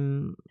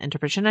same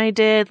interpretation I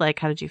did? Like,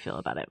 how did you feel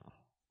about it?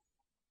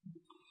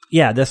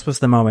 Yeah, this was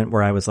the moment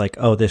where I was like,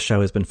 oh, this show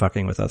has been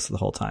fucking with us the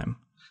whole time.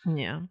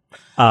 Yeah.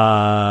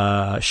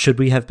 Should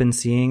we have been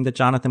seeing that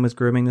Jonathan was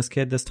grooming this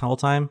kid this whole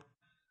time?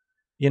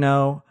 You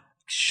know,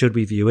 should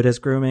we view it as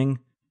grooming?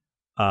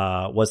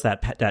 Was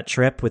that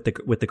trip with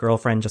the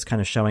girlfriend just kind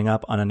of showing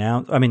up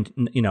unannounced? I mean,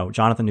 you know,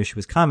 Jonathan knew she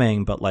was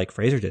coming, but like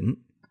Frasier didn't.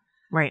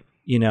 Right.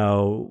 You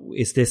know,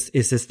 is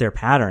this their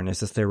pattern? Is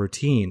this their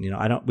routine? You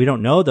know, we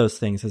don't know those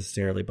things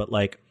necessarily, but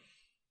like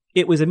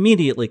it was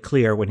immediately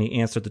clear when he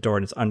answered the door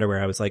in his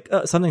underwear. I was like,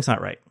 something's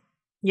not right.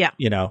 Yeah.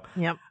 You know.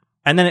 Yep.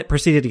 And then it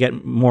proceeded to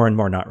get more and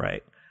more not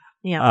right.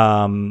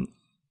 Yeah.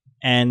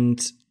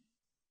 And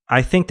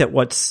I think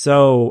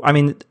that I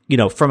mean, you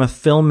know, from a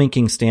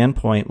filmmaking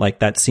standpoint, like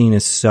that scene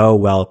is so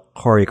well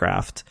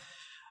choreographed,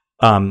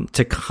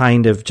 to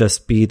kind of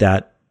just be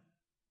that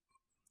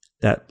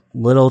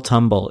little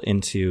tumble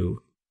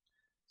into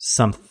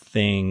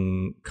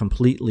something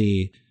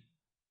completely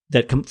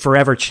that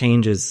forever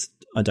changes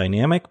a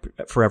dynamic,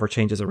 forever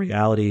changes a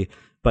reality,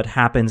 but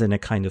happens in a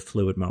kind of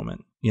fluid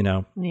moment, you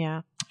know?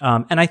 Yeah.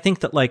 And I think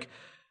that like,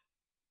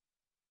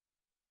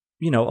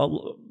 you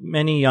know,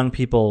 many young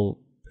people,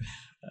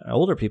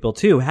 older people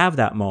too, have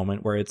that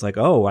moment where it's like,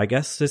 oh, I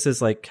guess this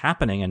is like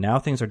happening and now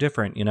things are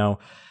different, you know?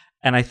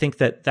 And I think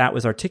that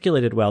was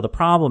articulated well. The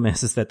problem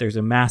is that there's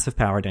a massive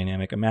power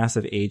dynamic, a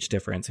massive age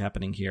difference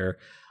happening here,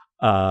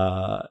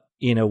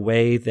 in a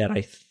way that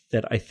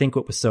I think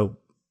what was so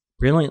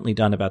brilliantly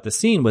done about the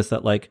scene was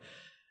that like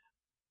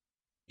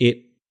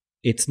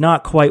it's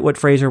not quite what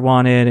Frasier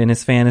wanted in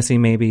his fantasy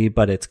maybe,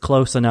 but it's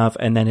close enough.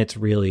 And then it's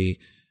really,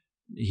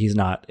 it's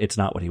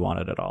not what he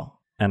wanted at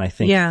all. And I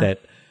think that,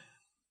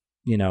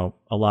 you know,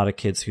 a lot of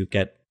kids who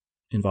get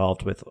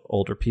involved with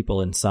older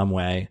people in some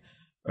way,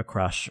 a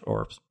crush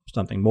or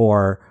something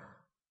more,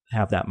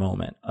 have that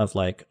moment of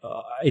like,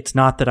 it's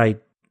not that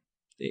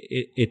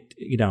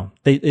you know,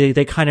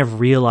 they kind of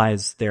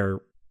realize their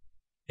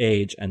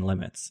age and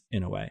limits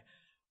in a way.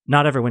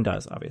 Not everyone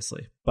does,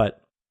 obviously,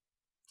 but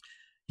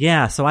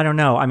yeah. So I don't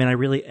know. I mean, I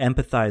really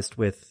empathized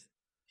with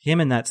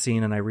him in that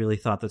scene, and I really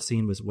thought the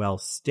scene was well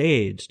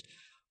staged,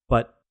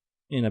 but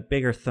in a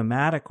bigger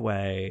thematic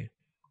way,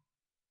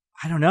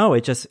 I don't know.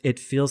 It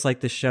feels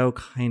like the show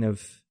kind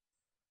of,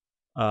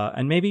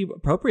 and maybe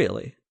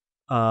appropriately,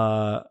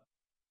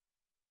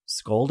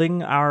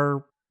 scolding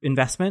our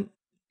investment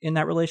in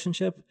that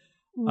relationship.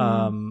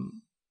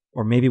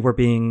 Or maybe we're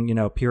being, you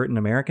know, Puritan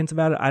Americans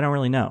about it. I don't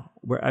really know.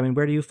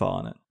 Where do you fall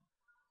on it?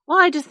 Well,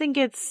 I just think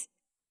it's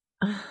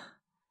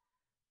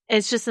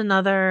just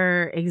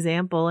another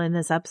example in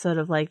this episode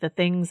of like the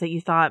things that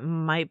you thought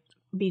might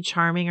be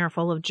charming or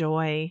full of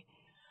joy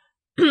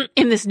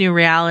in this new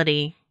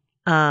reality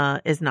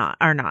are not.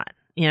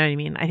 You know what I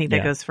mean? I think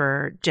that goes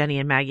for Jenny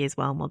and Maggie as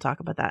well, and we'll talk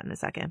about that in a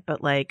second.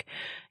 But like,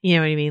 you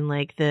know what I mean?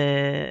 Like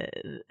the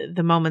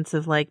moments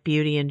of like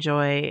beauty and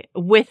joy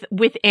with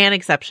an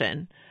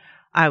exception,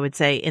 I would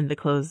say, in the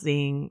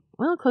closing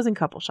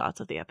couple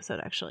shots of the episode,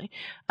 actually.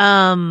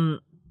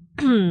 But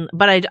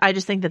I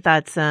just think that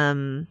that's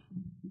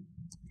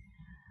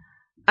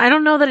I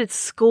don't know that it's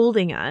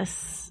scolding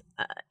us.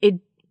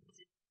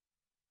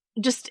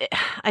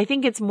 I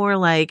think it's more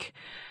like,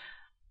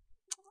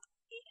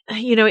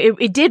 you know,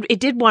 it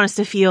did want us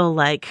to feel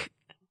like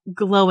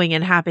glowing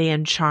and happy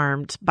and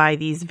charmed by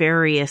these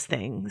various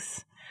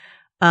things.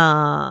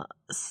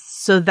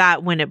 So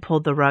that when it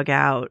pulled the rug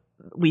out,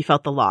 we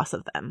felt the loss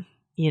of them.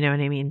 You know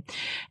what I mean?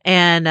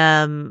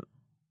 And,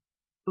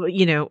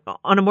 you know,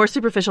 on a more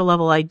superficial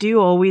level, I do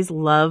always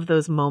love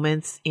those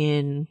moments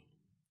in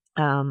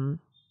film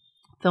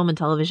and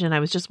television. I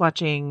was just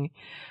watching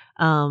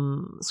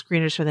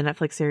screeners for the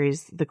Netflix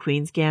series The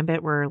Queen's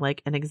Gambit, where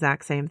like an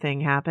exact same thing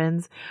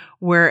happens,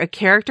 where a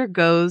character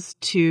goes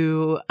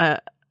to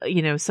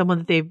you know, someone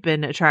that they've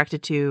been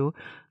attracted to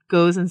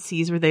goes and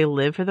sees where they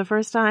live for the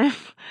first time,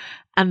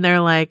 and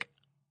they're like,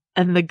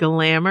 and the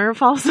glamour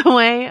falls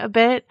away a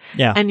bit,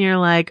 and you're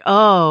like,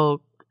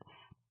 oh,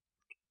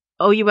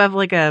 you have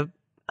like a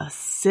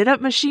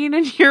sit-up machine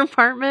in your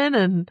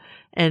apartment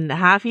and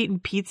half-eaten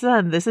pizza,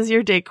 and this is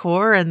your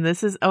decor, and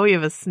this is, you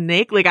have a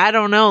snake. Like, I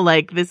don't know,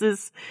 like, this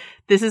is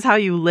how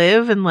you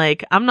live. And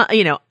like, I'm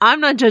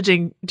not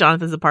judging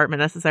Jonathan's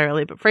apartment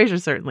necessarily, but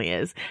Frasier certainly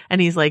is.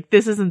 And he's like,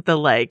 this isn't the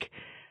like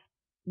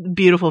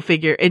beautiful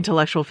figure,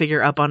 intellectual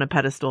figure up on a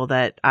pedestal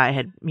that I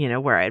had, you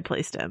know, where I had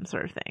placed him,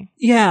 sort of thing.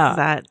 Yeah. Does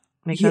that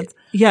make sense?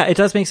 Yeah, it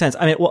does make sense.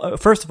 I mean, well,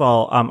 first of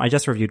all, I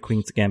just reviewed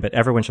Queen's Gambit.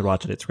 Everyone should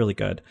watch it. It's really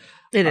good.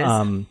 It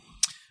is.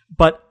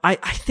 But I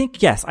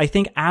think, yes, I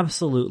think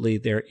absolutely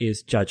there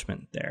is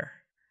judgment there.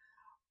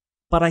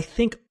 But I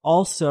think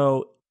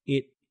also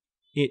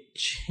it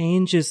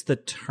changes the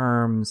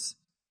terms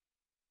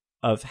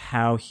of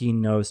how he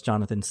knows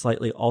Jonathan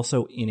slightly,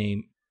 also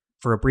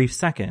for a brief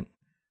second,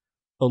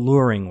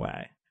 alluring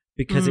way,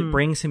 because it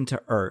brings him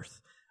to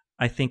earth.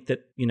 I think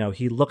that, you know,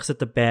 he looks at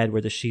the bed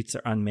where the sheets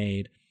are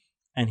unmade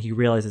and he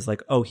realizes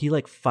like, oh, he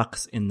like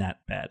fucks in that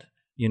bed,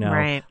 you know,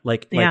 right.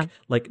 like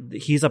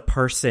he's a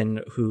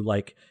person who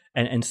like,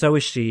 and so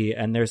is she.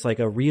 And there's like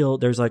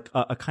there's like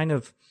a kind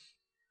of,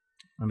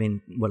 I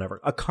mean,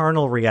 whatever, a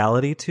carnal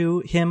reality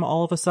to him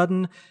all of a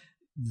sudden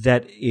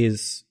that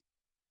is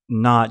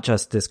not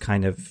just this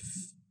kind of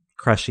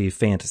crushy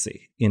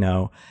fantasy, you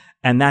know,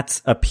 and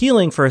that's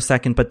appealing for a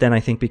second. But then I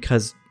think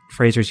because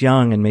Frasier's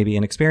young and maybe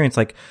inexperienced,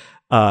 like,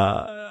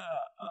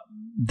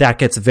 that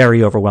gets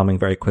very overwhelming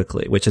very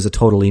quickly, which is a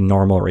totally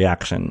normal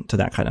reaction to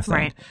that kind of thing.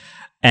 Right.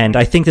 And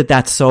I think that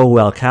that's so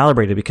well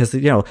calibrated because,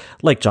 you know,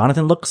 like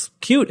Jonathan looks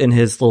cute in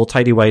his little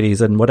tighty whities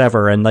and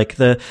whatever. And like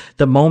the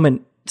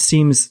moment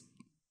seems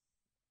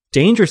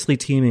dangerously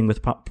teeming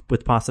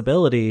with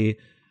possibility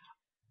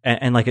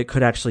and like it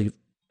could actually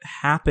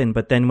happen.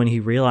 But then when he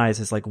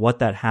realizes like what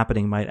that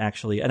happening might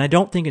actually, and I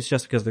don't think it's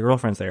just because the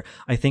girlfriend's there.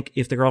 I think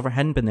if the girlfriend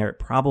hadn't been there, it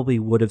probably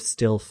would have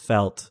still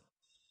felt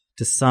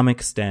to some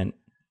extent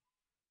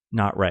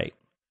not right.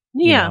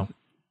 Yeah. You know?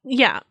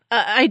 Yeah,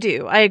 I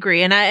do. I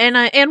agree.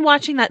 And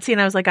watching that scene,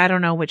 I was like, I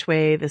don't know which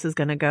way this is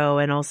going to go,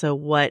 and also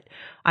what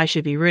I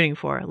should be rooting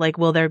for. Like,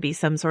 will there be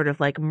some sort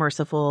of like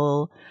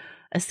merciful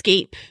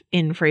escape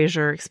in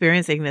Frasier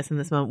experiencing this in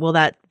this moment?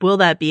 Will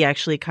that be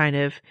actually kind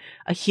of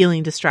a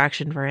healing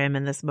distraction for him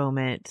in this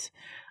moment?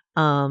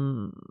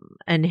 And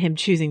him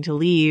choosing to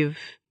leave,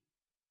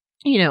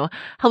 you know,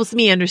 helps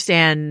me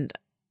understand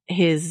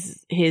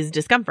his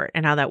discomfort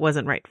and how that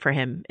wasn't right for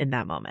him in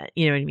that moment.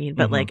 You know what I mean?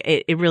 But like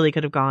it really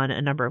could have gone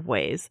a number of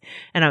ways.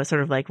 And I was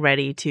sort of like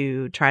ready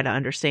to try to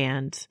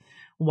understand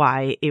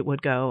why it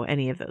would go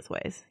any of those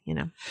ways, you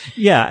know?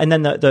 Yeah. And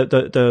then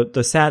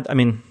the sad, I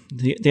mean,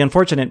 the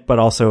unfortunate, but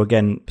also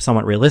again,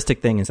 somewhat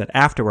realistic thing is that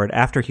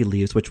after he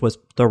leaves, which was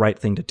the right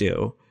thing to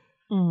do,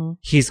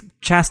 he's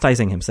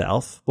chastising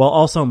himself while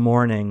also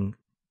mourning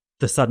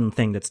the sudden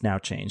thing that's now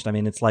changed. I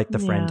mean, it's like the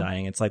friend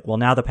dying. It's like, well,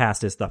 now the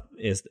past is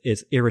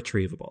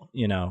irretrievable,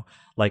 you know,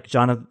 like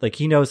Jonathan, like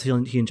he knows he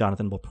and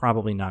Jonathan will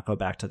probably not go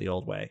back to the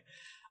old way.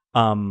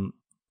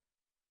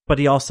 But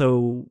he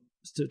also,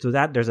 so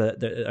that there's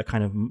a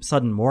kind of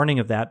sudden mourning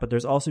of that, but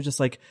there's also just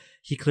like,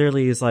 he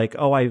clearly is like,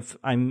 oh, I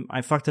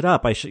fucked it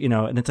up. I should, you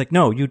know, and it's like,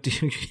 no, you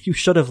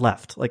should have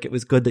left. Like it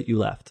was good that you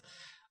left.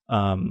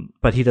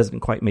 But he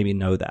doesn't quite maybe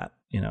know that,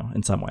 you know,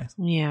 in some ways.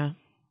 Yeah.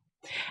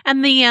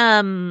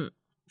 And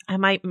I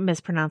might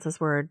mispronounce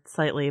this word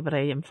slightly, but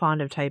I am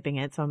fond of typing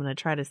it, so I'm going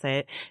to try to say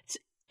it. It's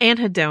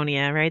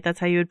anhedonia, right? That's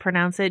how you would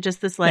pronounce it.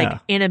 Just this like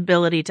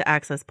inability to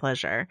access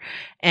pleasure.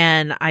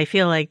 And I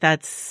feel like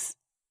that's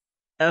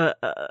a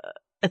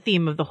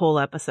theme of the whole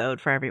episode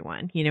for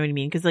everyone. You know what I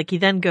mean? Because like he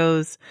then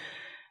goes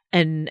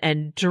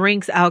and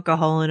drinks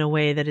alcohol in a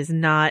way that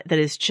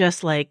is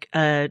just like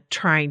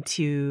trying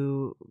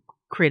to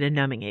create a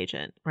numbing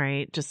agent,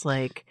 right? Just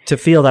like to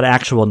feel that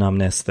actual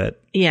numbness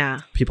that yeah,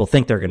 people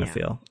think they're going to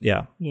feel.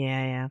 Yeah.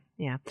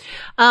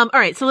 All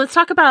right, so let's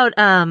talk about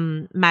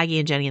Maggie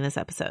and Jenny in this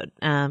episode,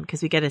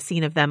 because we get a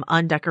scene of them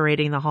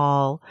undecorating the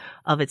hall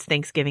of its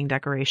Thanksgiving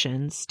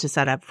decorations to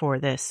set up for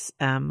this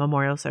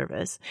memorial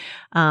service,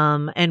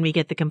 and we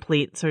get the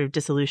complete sort of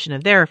dissolution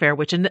of their affair,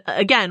 which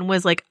again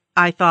was like,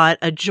 I thought,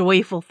 a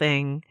joyful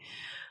thing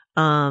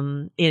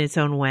in its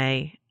own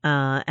way,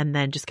 and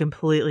then just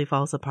completely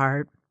falls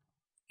apart.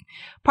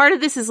 Part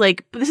of this is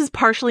like, this is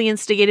partially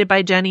instigated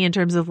by Jenny in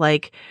terms of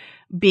like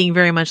being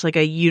very much like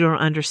a, you don't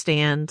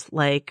understand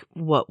like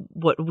what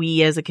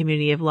we as a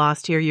community have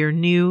lost here. You're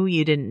new.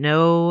 You didn't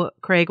know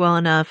Craig well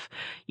enough.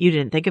 You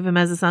didn't think of him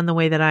as a son the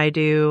way that I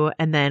do.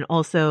 And then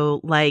also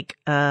like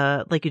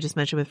you just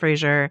mentioned with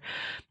Frasier,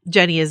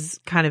 Jenny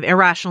is kind of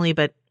irrationally,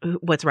 but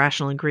what's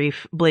rational in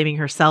grief, blaming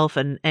herself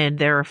and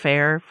their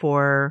affair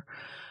for,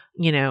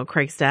 you know,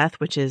 Craig's death,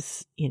 which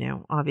is, you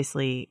know,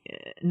 obviously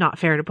not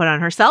fair to put on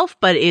herself,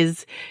 but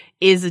is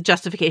a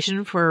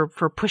justification for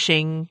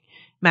pushing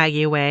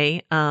Maggie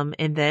away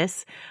in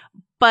this.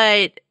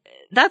 But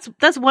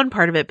that's one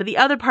part of it. But the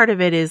other part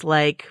of it is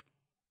like,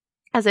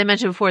 as I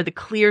mentioned before, the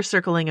clear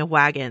circling of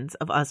wagons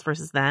of us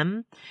versus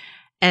them.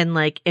 And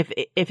like, if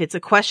it's a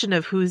question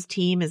of whose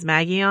team is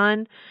Maggie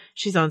on,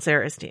 she's on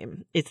Sarah's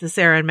team. It's the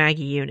Sarah and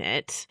Maggie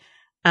unit.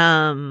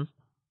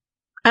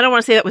 I don't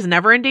want to say that was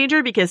never in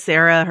danger, because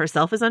Sarah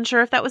herself is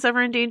unsure if that was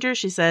ever in danger.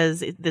 She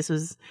says this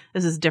is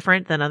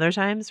different than other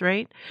times,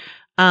 right?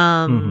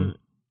 And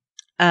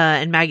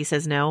Maggie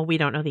says, no, we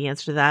don't know the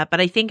answer to that. But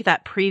I think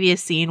that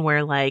previous scene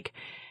where like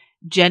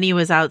Jenny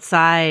was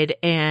outside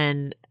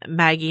and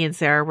Maggie and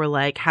Sarah were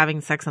like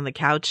having sex on the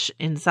couch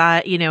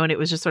inside, you know, and it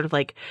was just sort of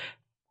like,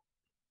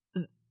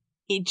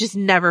 it just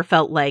never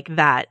felt like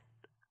that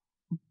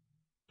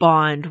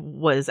bond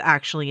was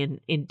actually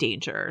in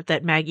danger,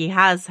 that Maggie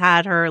has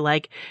had her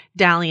like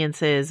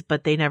dalliances,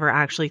 but they never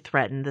actually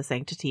threatened the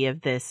sanctity of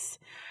this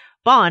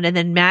bond. And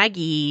then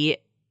Maggie,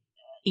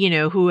 you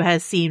know, who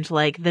has seemed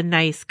like the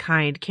nice,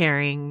 kind,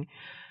 caring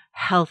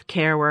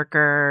healthcare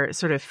worker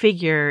sort of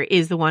figure,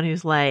 is the one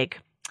who's like,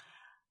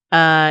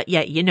 yeah,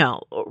 you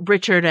know,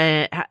 Richard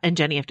and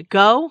Jenny have to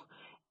go.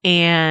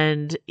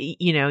 And,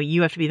 you know,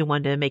 you have to be the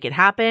one to make it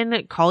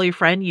happen. Call your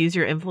friend, use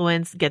your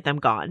influence, get them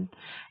gone.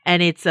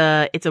 And it's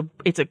a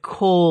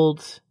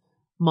cold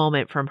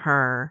moment from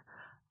her,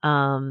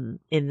 in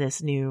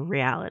this new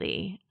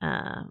reality.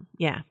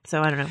 Yeah.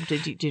 So I don't know. Do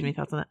you have any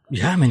thoughts on that?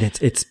 Yeah. I mean,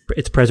 it's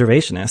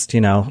preservationist, you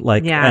know,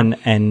 like, yeah.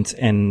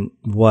 and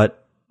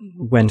what,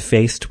 when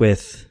faced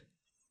with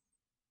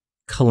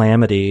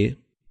calamity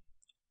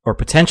or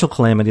potential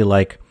calamity,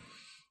 like,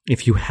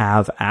 if you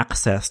have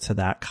access to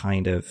that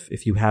kind of,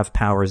 if you have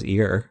power's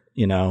ear,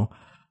 you know,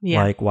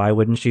 yeah. like, why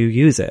wouldn't you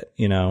use it?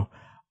 You know,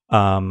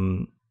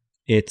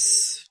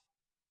 it's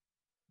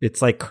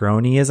like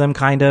cronyism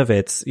kind of,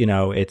 it's, you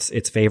know,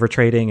 it's favor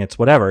trading, it's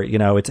whatever, you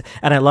know,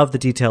 and I love the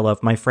detail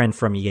of my friend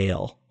from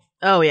Yale.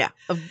 Oh yeah.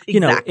 Exactly. You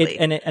know,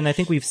 and I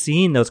think we've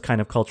seen those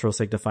kind of cultural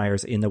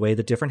signifiers in the way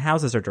the different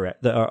houses are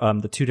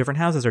the two different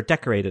houses are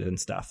decorated and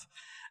stuff.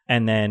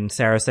 And then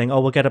Sarah saying,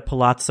 "Oh, we'll get a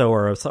palazzo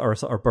or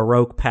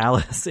Baroque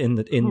palace in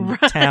right.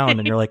 town,"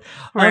 and you're like,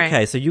 "Okay,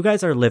 right. so you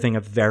guys are living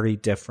a very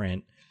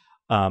different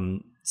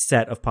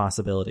set of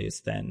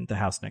possibilities than the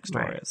house next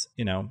door right. is,"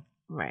 you know?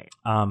 Right.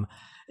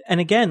 And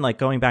again, like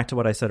going back to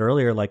what I said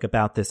earlier, like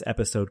about this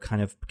episode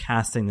kind of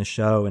casting the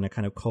show in a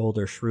kind of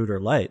colder, shrewder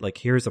light. Like,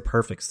 here's a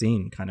perfect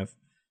scene, kind of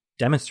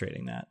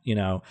demonstrating that. You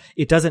know,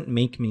 it doesn't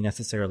make me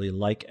necessarily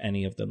like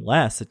any of them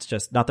less. It's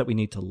just not that we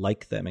need to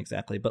like them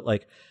exactly, but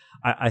like,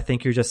 I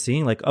think you're just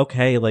seeing like,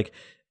 okay, like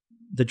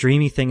the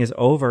dreamy thing is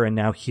over, and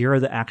now here are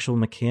the actual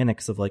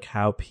mechanics of like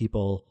how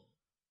people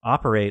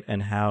operate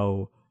and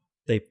how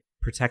they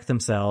protect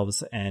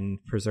themselves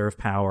and preserve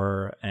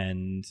power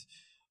and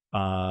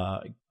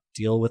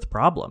deal with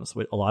problems.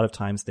 A lot of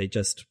times they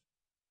just,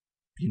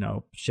 you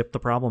know, ship the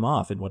problem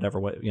off in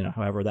whatever way, you know,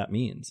 however that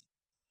means.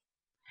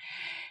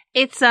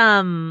 It's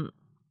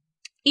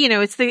you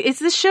know, it's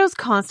this show's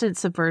constant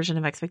subversion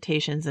of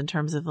expectations in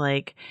terms of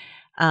like,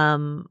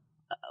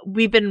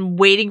 we've been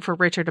waiting for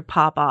Richard to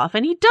pop off,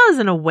 and he does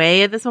in a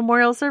way at this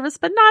memorial service,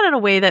 but not in a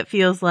way that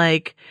feels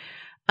like,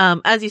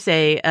 as you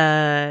say,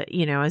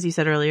 you know, as you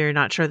said earlier, you're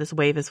not sure this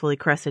wave is fully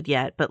crested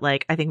yet, but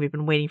like, I think we've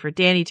been waiting for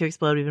Danny to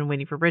explode. We've been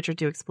waiting for Richard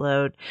to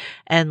explode.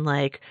 And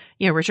like,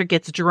 you know, Richard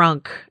gets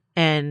drunk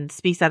and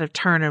speaks out of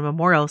turn in a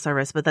memorial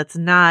service, but that's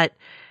not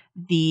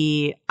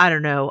the, I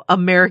don't know,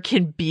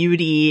 American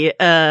Beauty,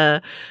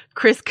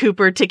 Chris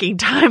Cooper ticking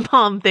time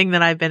bomb thing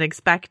that I've been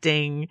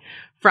expecting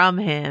from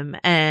him.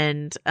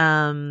 And,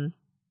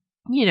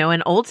 you know,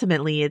 and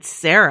ultimately it's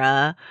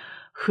Sarah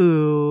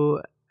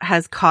who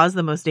has caused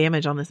the most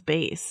damage on this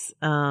base,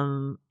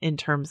 in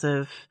terms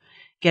of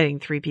getting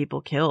 3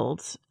 people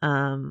killed.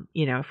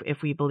 You know,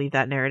 if we believe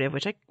that narrative,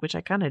 which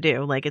I kind of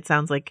do, like, it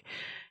sounds like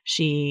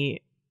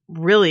she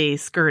really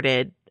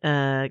skirted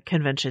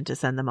convention to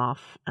send them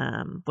off,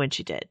 when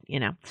she did, you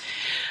know.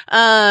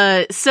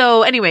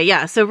 So anyway,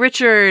 yeah. So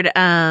Richard,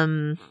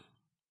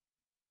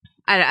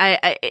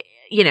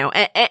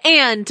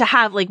 and to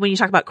have like, when you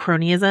talk about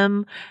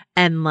cronyism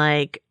and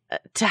like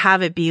to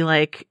have it be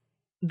like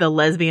the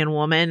lesbian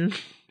woman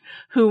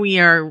who we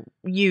are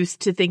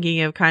used to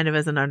thinking of kind of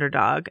as an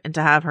underdog, and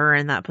to have her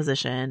in that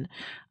position,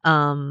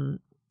 obviously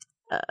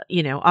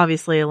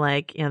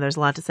like, there's a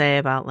lot to say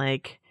about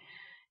like,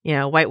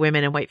 white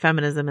women and white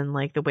feminism and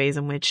like the ways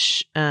in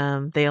which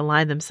they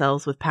align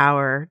themselves with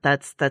power.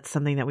 That's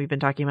something that we've been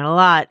talking about a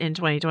lot in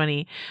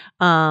 2020.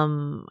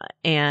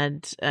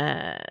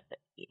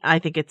 I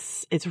think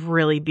it's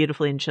really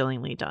beautifully and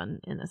chillingly done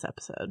in this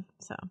episode.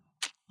 So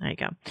there you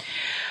go.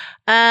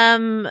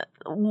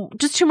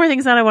 Just two more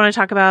things that I want to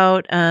talk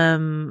about.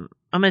 I'm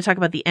going to talk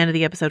about the end of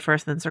the episode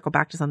first, and then circle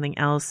back to something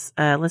else.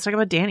 Let's talk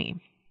about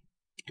Danny.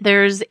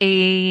 There's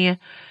a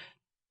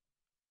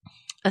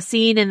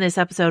scene in this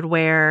episode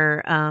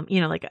where,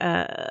 like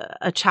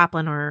a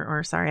chaplain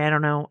or sorry, I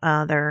don't know,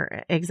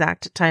 their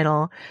exact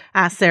title,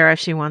 asks Sarah if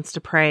she wants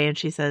to pray, and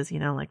she says,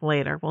 like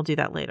later, we'll do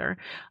that later.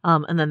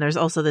 And then there's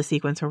also the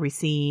sequence where we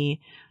see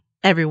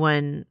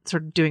everyone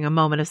sort of doing a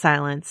moment of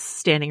silence,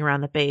 standing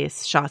around the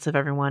base, shots of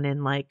everyone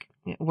in like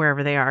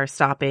wherever they are,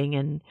 stopping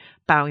and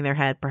bowing their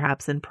head,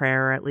 perhaps in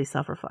prayer or at least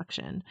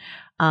self-reflection.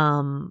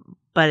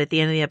 But at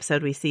the end of the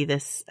episode, we see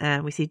this,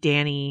 we see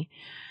Danny,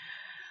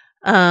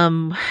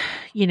 a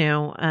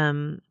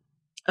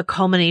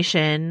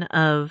culmination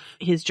of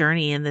his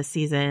journey in this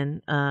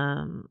season,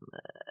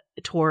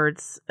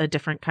 towards a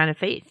different kind of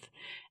faith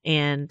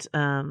and,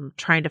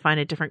 trying to find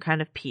a different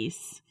kind of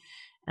peace.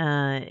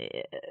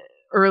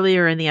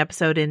 Earlier in the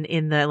episode,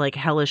 in the like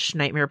hellish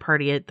nightmare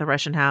party at the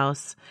Russian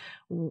house,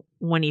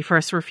 when he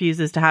first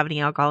refuses to have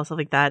any alcohol, stuff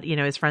like that,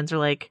 his friends are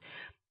like,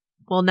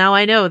 well, now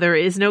I know there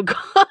is no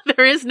God,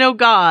 there is no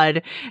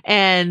God,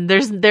 and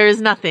there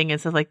is nothing,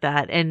 and stuff like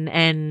that.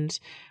 And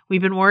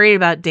we've been worried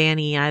about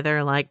Danny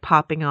either like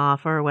popping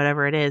off or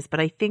whatever it is. But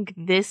I think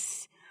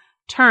this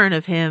turn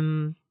of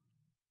him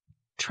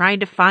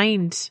trying to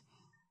find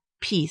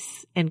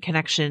peace and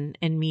connection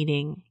and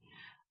meaning,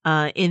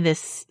 in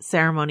this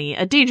ceremony,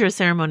 a dangerous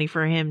ceremony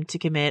for him to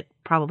commit,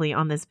 probably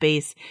on this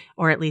base,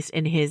 or at least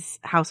in his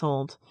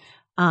household.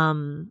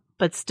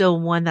 But still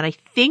one that I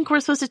think we're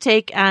supposed to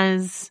take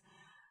as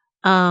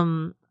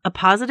a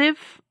positive,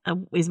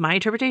 is my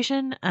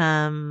interpretation.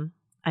 I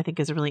think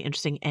is a really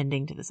interesting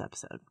ending to this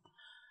episode.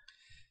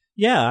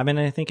 Yeah, I mean,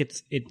 I think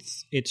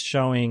it's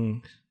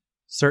showing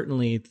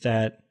certainly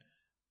that,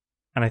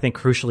 and I think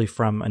crucially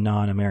from a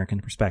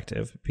non-American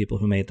perspective, people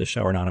who made the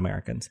show are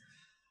non-Americans,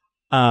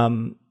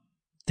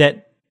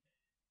 that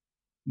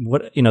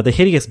the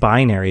hideous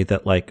binary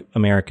that like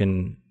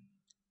American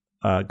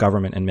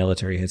government and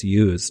military has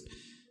used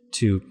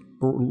to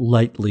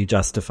lightly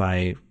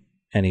justify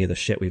any of the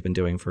shit we've been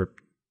doing for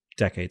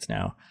decades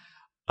now,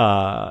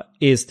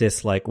 is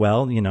this like,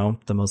 well,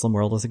 the Muslim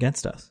world is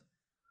against us.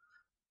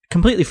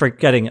 Completely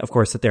forgetting, of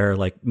course, that there are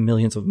like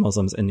millions of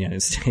Muslims in the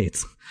United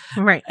States.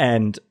 Right.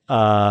 And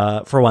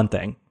for one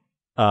thing,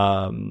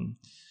 and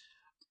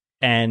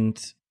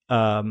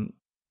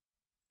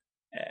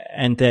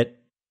that,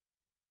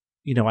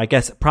 I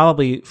guess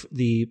probably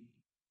the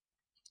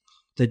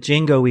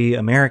jingoey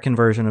American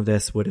version of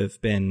this would have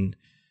been,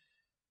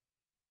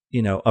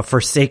 a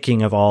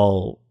forsaking of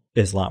all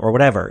Islam or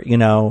whatever,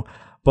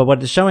 but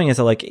what it's showing is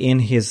that like in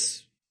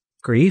his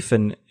grief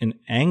and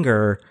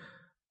anger,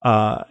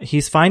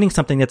 he's finding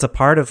something that's a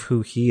part of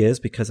who he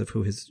is because of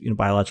who his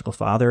biological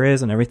father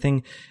is and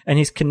everything. And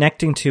he's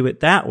connecting to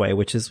it that way,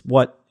 which is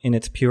what in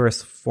its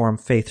purest form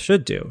faith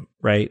should do,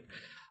 right?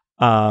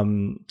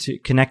 To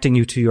connecting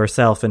you to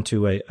yourself and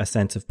to a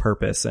sense of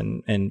purpose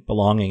and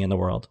belonging in the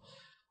world.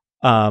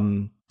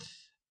 So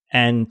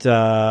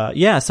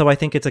I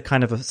think it's a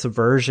kind of a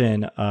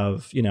subversion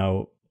of,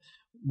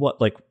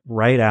 what, like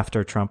right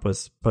after Trump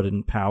was put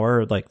in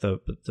power, like the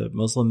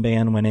Muslim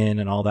ban went in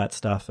and all that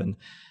stuff. And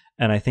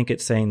I think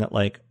it's saying that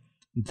like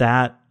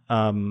that,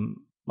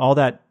 all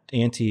that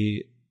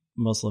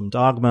anti-Muslim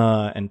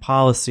dogma and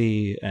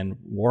policy and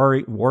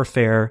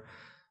warfare,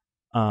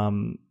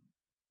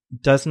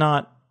 does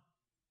not,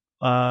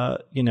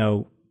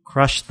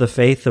 crush the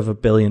faith of a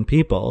billion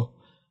people.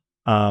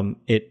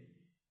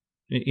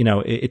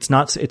 It's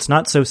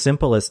not so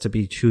simple as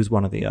to choose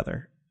one or the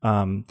other.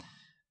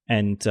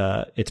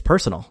 It's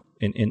personal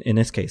in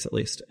this case, at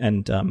least.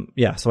 And,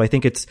 so I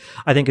think it's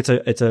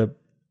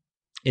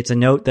a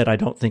note that I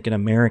don't think an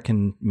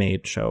American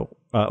made show,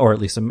 or at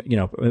least,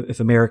 if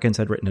Americans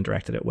had written and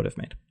directed it, would have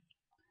made.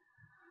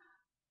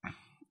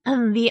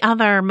 The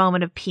other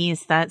moment of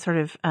peace that sort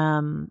of,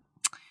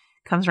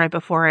 comes right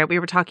before it. We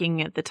were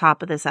talking at the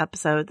top of this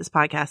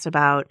podcast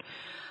about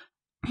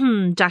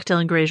Jack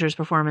Dylan Grazer's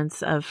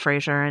performance of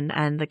Frasier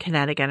and the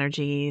kinetic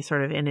energy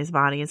sort of in his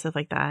body and stuff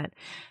like that.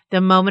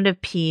 The moment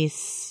of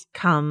peace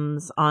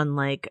comes on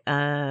like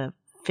a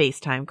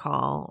FaceTime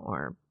call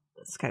or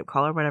Skype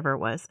call or whatever it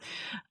was,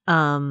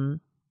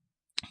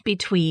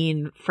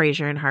 between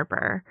Frasier and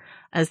Harper,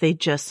 as they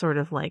just sort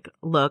of like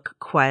look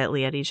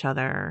quietly at each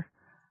other.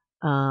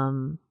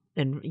 And,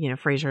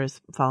 Frasier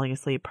is falling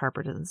asleep.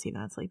 Harper doesn't seem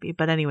that sleepy.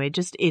 But anyway,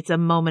 just it's a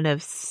moment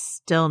of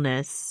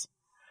stillness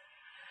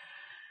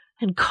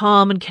and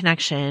calm and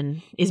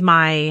connection is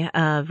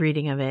my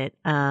reading of it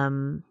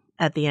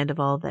at the end of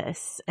all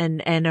this,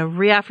 and a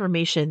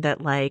reaffirmation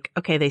that like,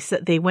 okay,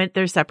 they went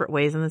their separate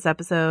ways in this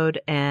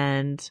episode,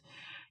 and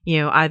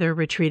either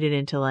retreated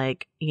into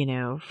like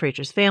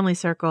Frasier's family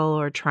circle,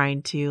 or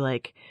trying to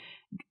like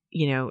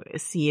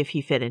see if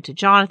he fit into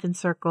Jonathan's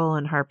circle,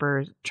 and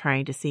Harper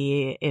trying to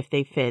see if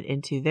they fit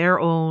into their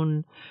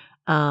own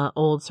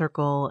old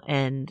circle,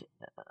 and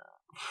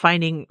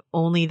finding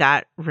only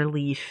that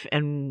relief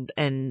and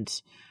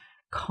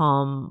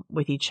calm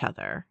with each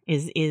other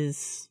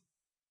is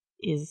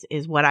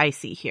what I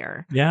see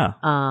here. Yeah.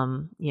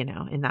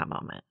 In that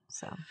moment.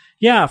 So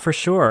yeah, for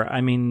sure. I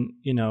mean,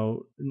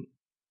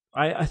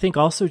 I think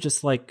also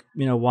just like,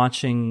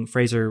 watching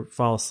Frasier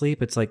fall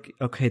asleep, it's like,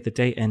 okay, the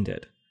day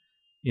ended,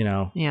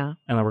 yeah,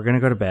 and we're going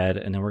to go to bed,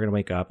 and then we're going to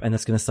wake up, and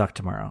it's going to suck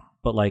tomorrow.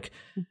 But like,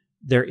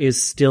 there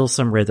is still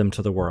some rhythm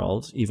to the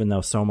world, even though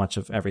so much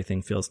of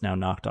everything feels now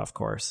knocked off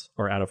course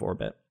or out of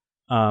orbit.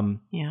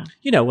 Yeah.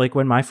 Like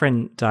when my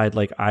friend died,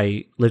 like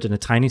I lived in a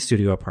tiny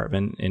studio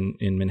apartment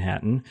in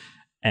Manhattan,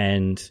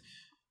 and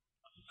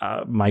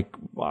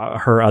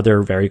her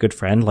other very good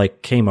friend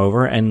like came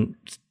over and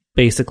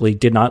basically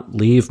did not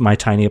leave my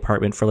tiny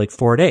apartment for like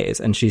 4 days,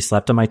 and she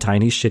slept on my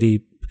tiny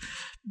shitty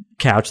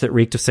couch that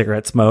reeked of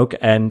cigarette smoke,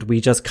 and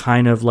we just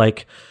kind of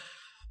like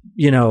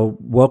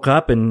woke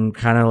up and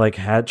kind of like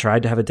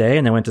tried to have a day,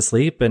 and then went to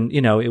sleep, and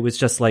it was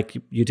just like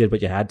you did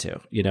what you had to,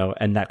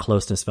 and that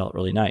closeness felt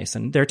really nice.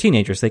 And they're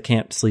teenagers, they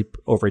can't sleep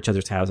over each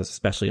other's houses,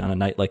 especially on a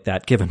night like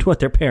that, given what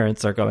their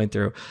parents are going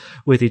through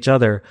with each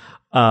other.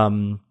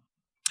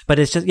 But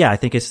it's just, I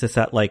think it's just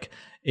that like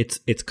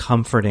it's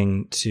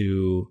comforting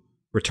to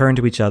return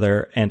to each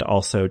other, and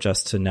also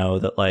just to know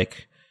that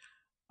like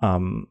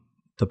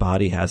the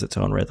body has its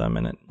own rhythm,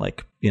 and it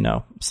like,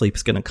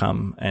 sleep's going to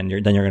come, and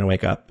then you're going to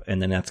wake up,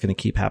 and then that's going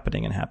to keep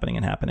happening and happening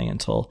and happening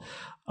until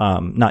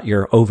not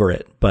you're over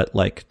it, but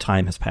like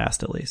time has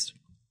passed at least.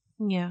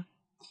 Yeah.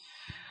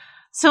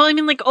 So, I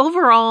mean, like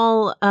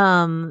overall,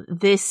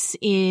 this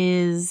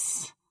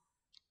is,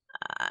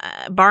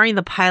 barring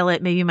the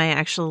pilot, maybe my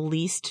actual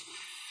least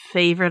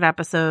favorite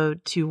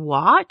episode to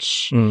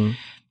watch.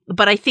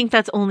 But I think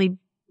that's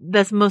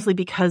mostly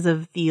because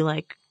of the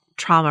like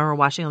trauma we're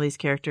watching all these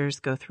characters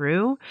go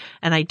through.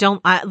 And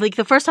like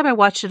the first time I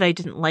watched it, I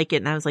didn't like it.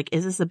 And I was like,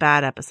 is this a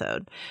bad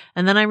episode?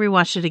 And then I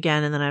rewatched it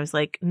again. And then I was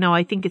like, no,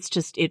 I think it's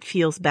just, it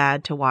feels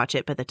bad to watch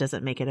it, but that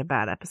doesn't make it a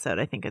bad episode.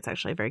 I think it's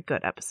actually a very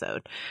good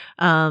episode.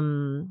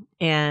 And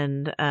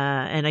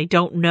I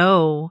don't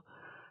know,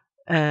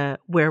 where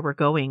we're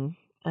going,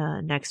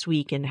 next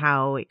week, and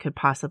how it could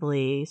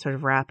possibly sort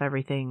of wrap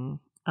everything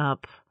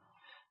up.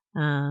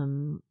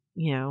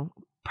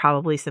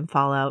 Probably some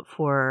fallout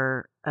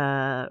for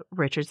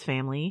Richard's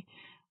family,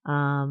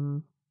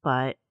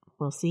 but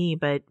we'll see.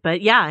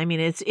 But yeah, I mean,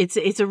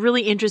 it's a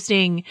really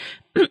interesting.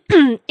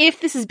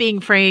 If this is being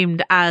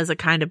framed as a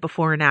kind of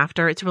before and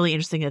after, it's really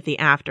interesting that the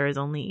after is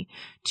only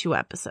 2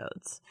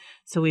 episodes.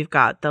 So we've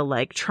got the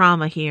like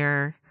trauma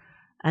here,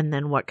 and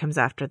then what comes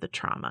after the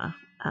trauma.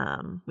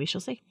 We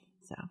shall see.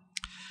 So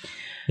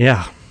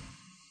yeah.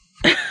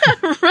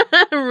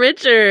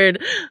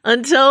 Richard,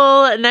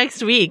 until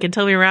next week,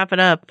 until we wrap it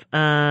up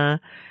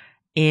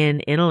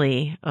in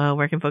Italy,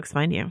 where can folks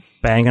find you?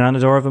 Banging on the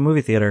door of a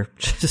movie theater,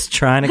 just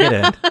trying to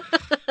get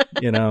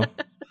in.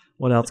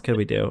 What else could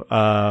we do?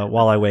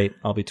 While I wait,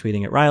 I'll be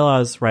tweeting at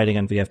Rylaws, writing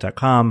on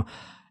VF.com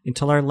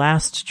until our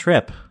last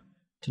trip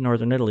to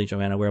Northern Italy.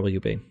 Joanna, where will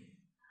you be?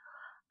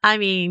 I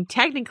mean,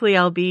 technically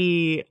I'll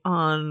be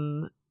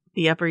on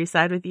the Upper East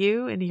Side with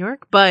you in New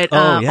York, but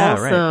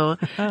also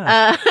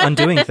right.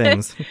 Undoing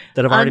things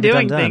that have already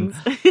been done.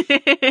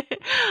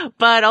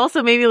 But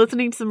also maybe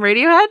listening to some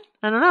Radiohead.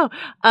 I don't know.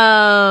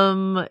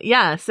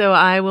 So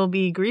I will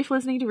be grief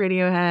listening to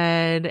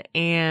Radiohead,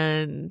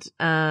 and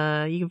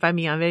you can find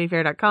me on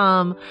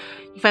VanityFair.com.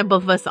 You can find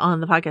both of us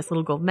on the podcast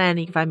Little Gold Men.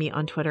 You can find me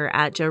on Twitter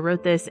at Joe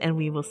Wrote This, and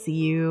we will see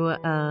you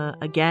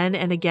again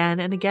and again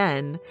and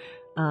again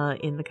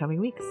in the coming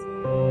weeks.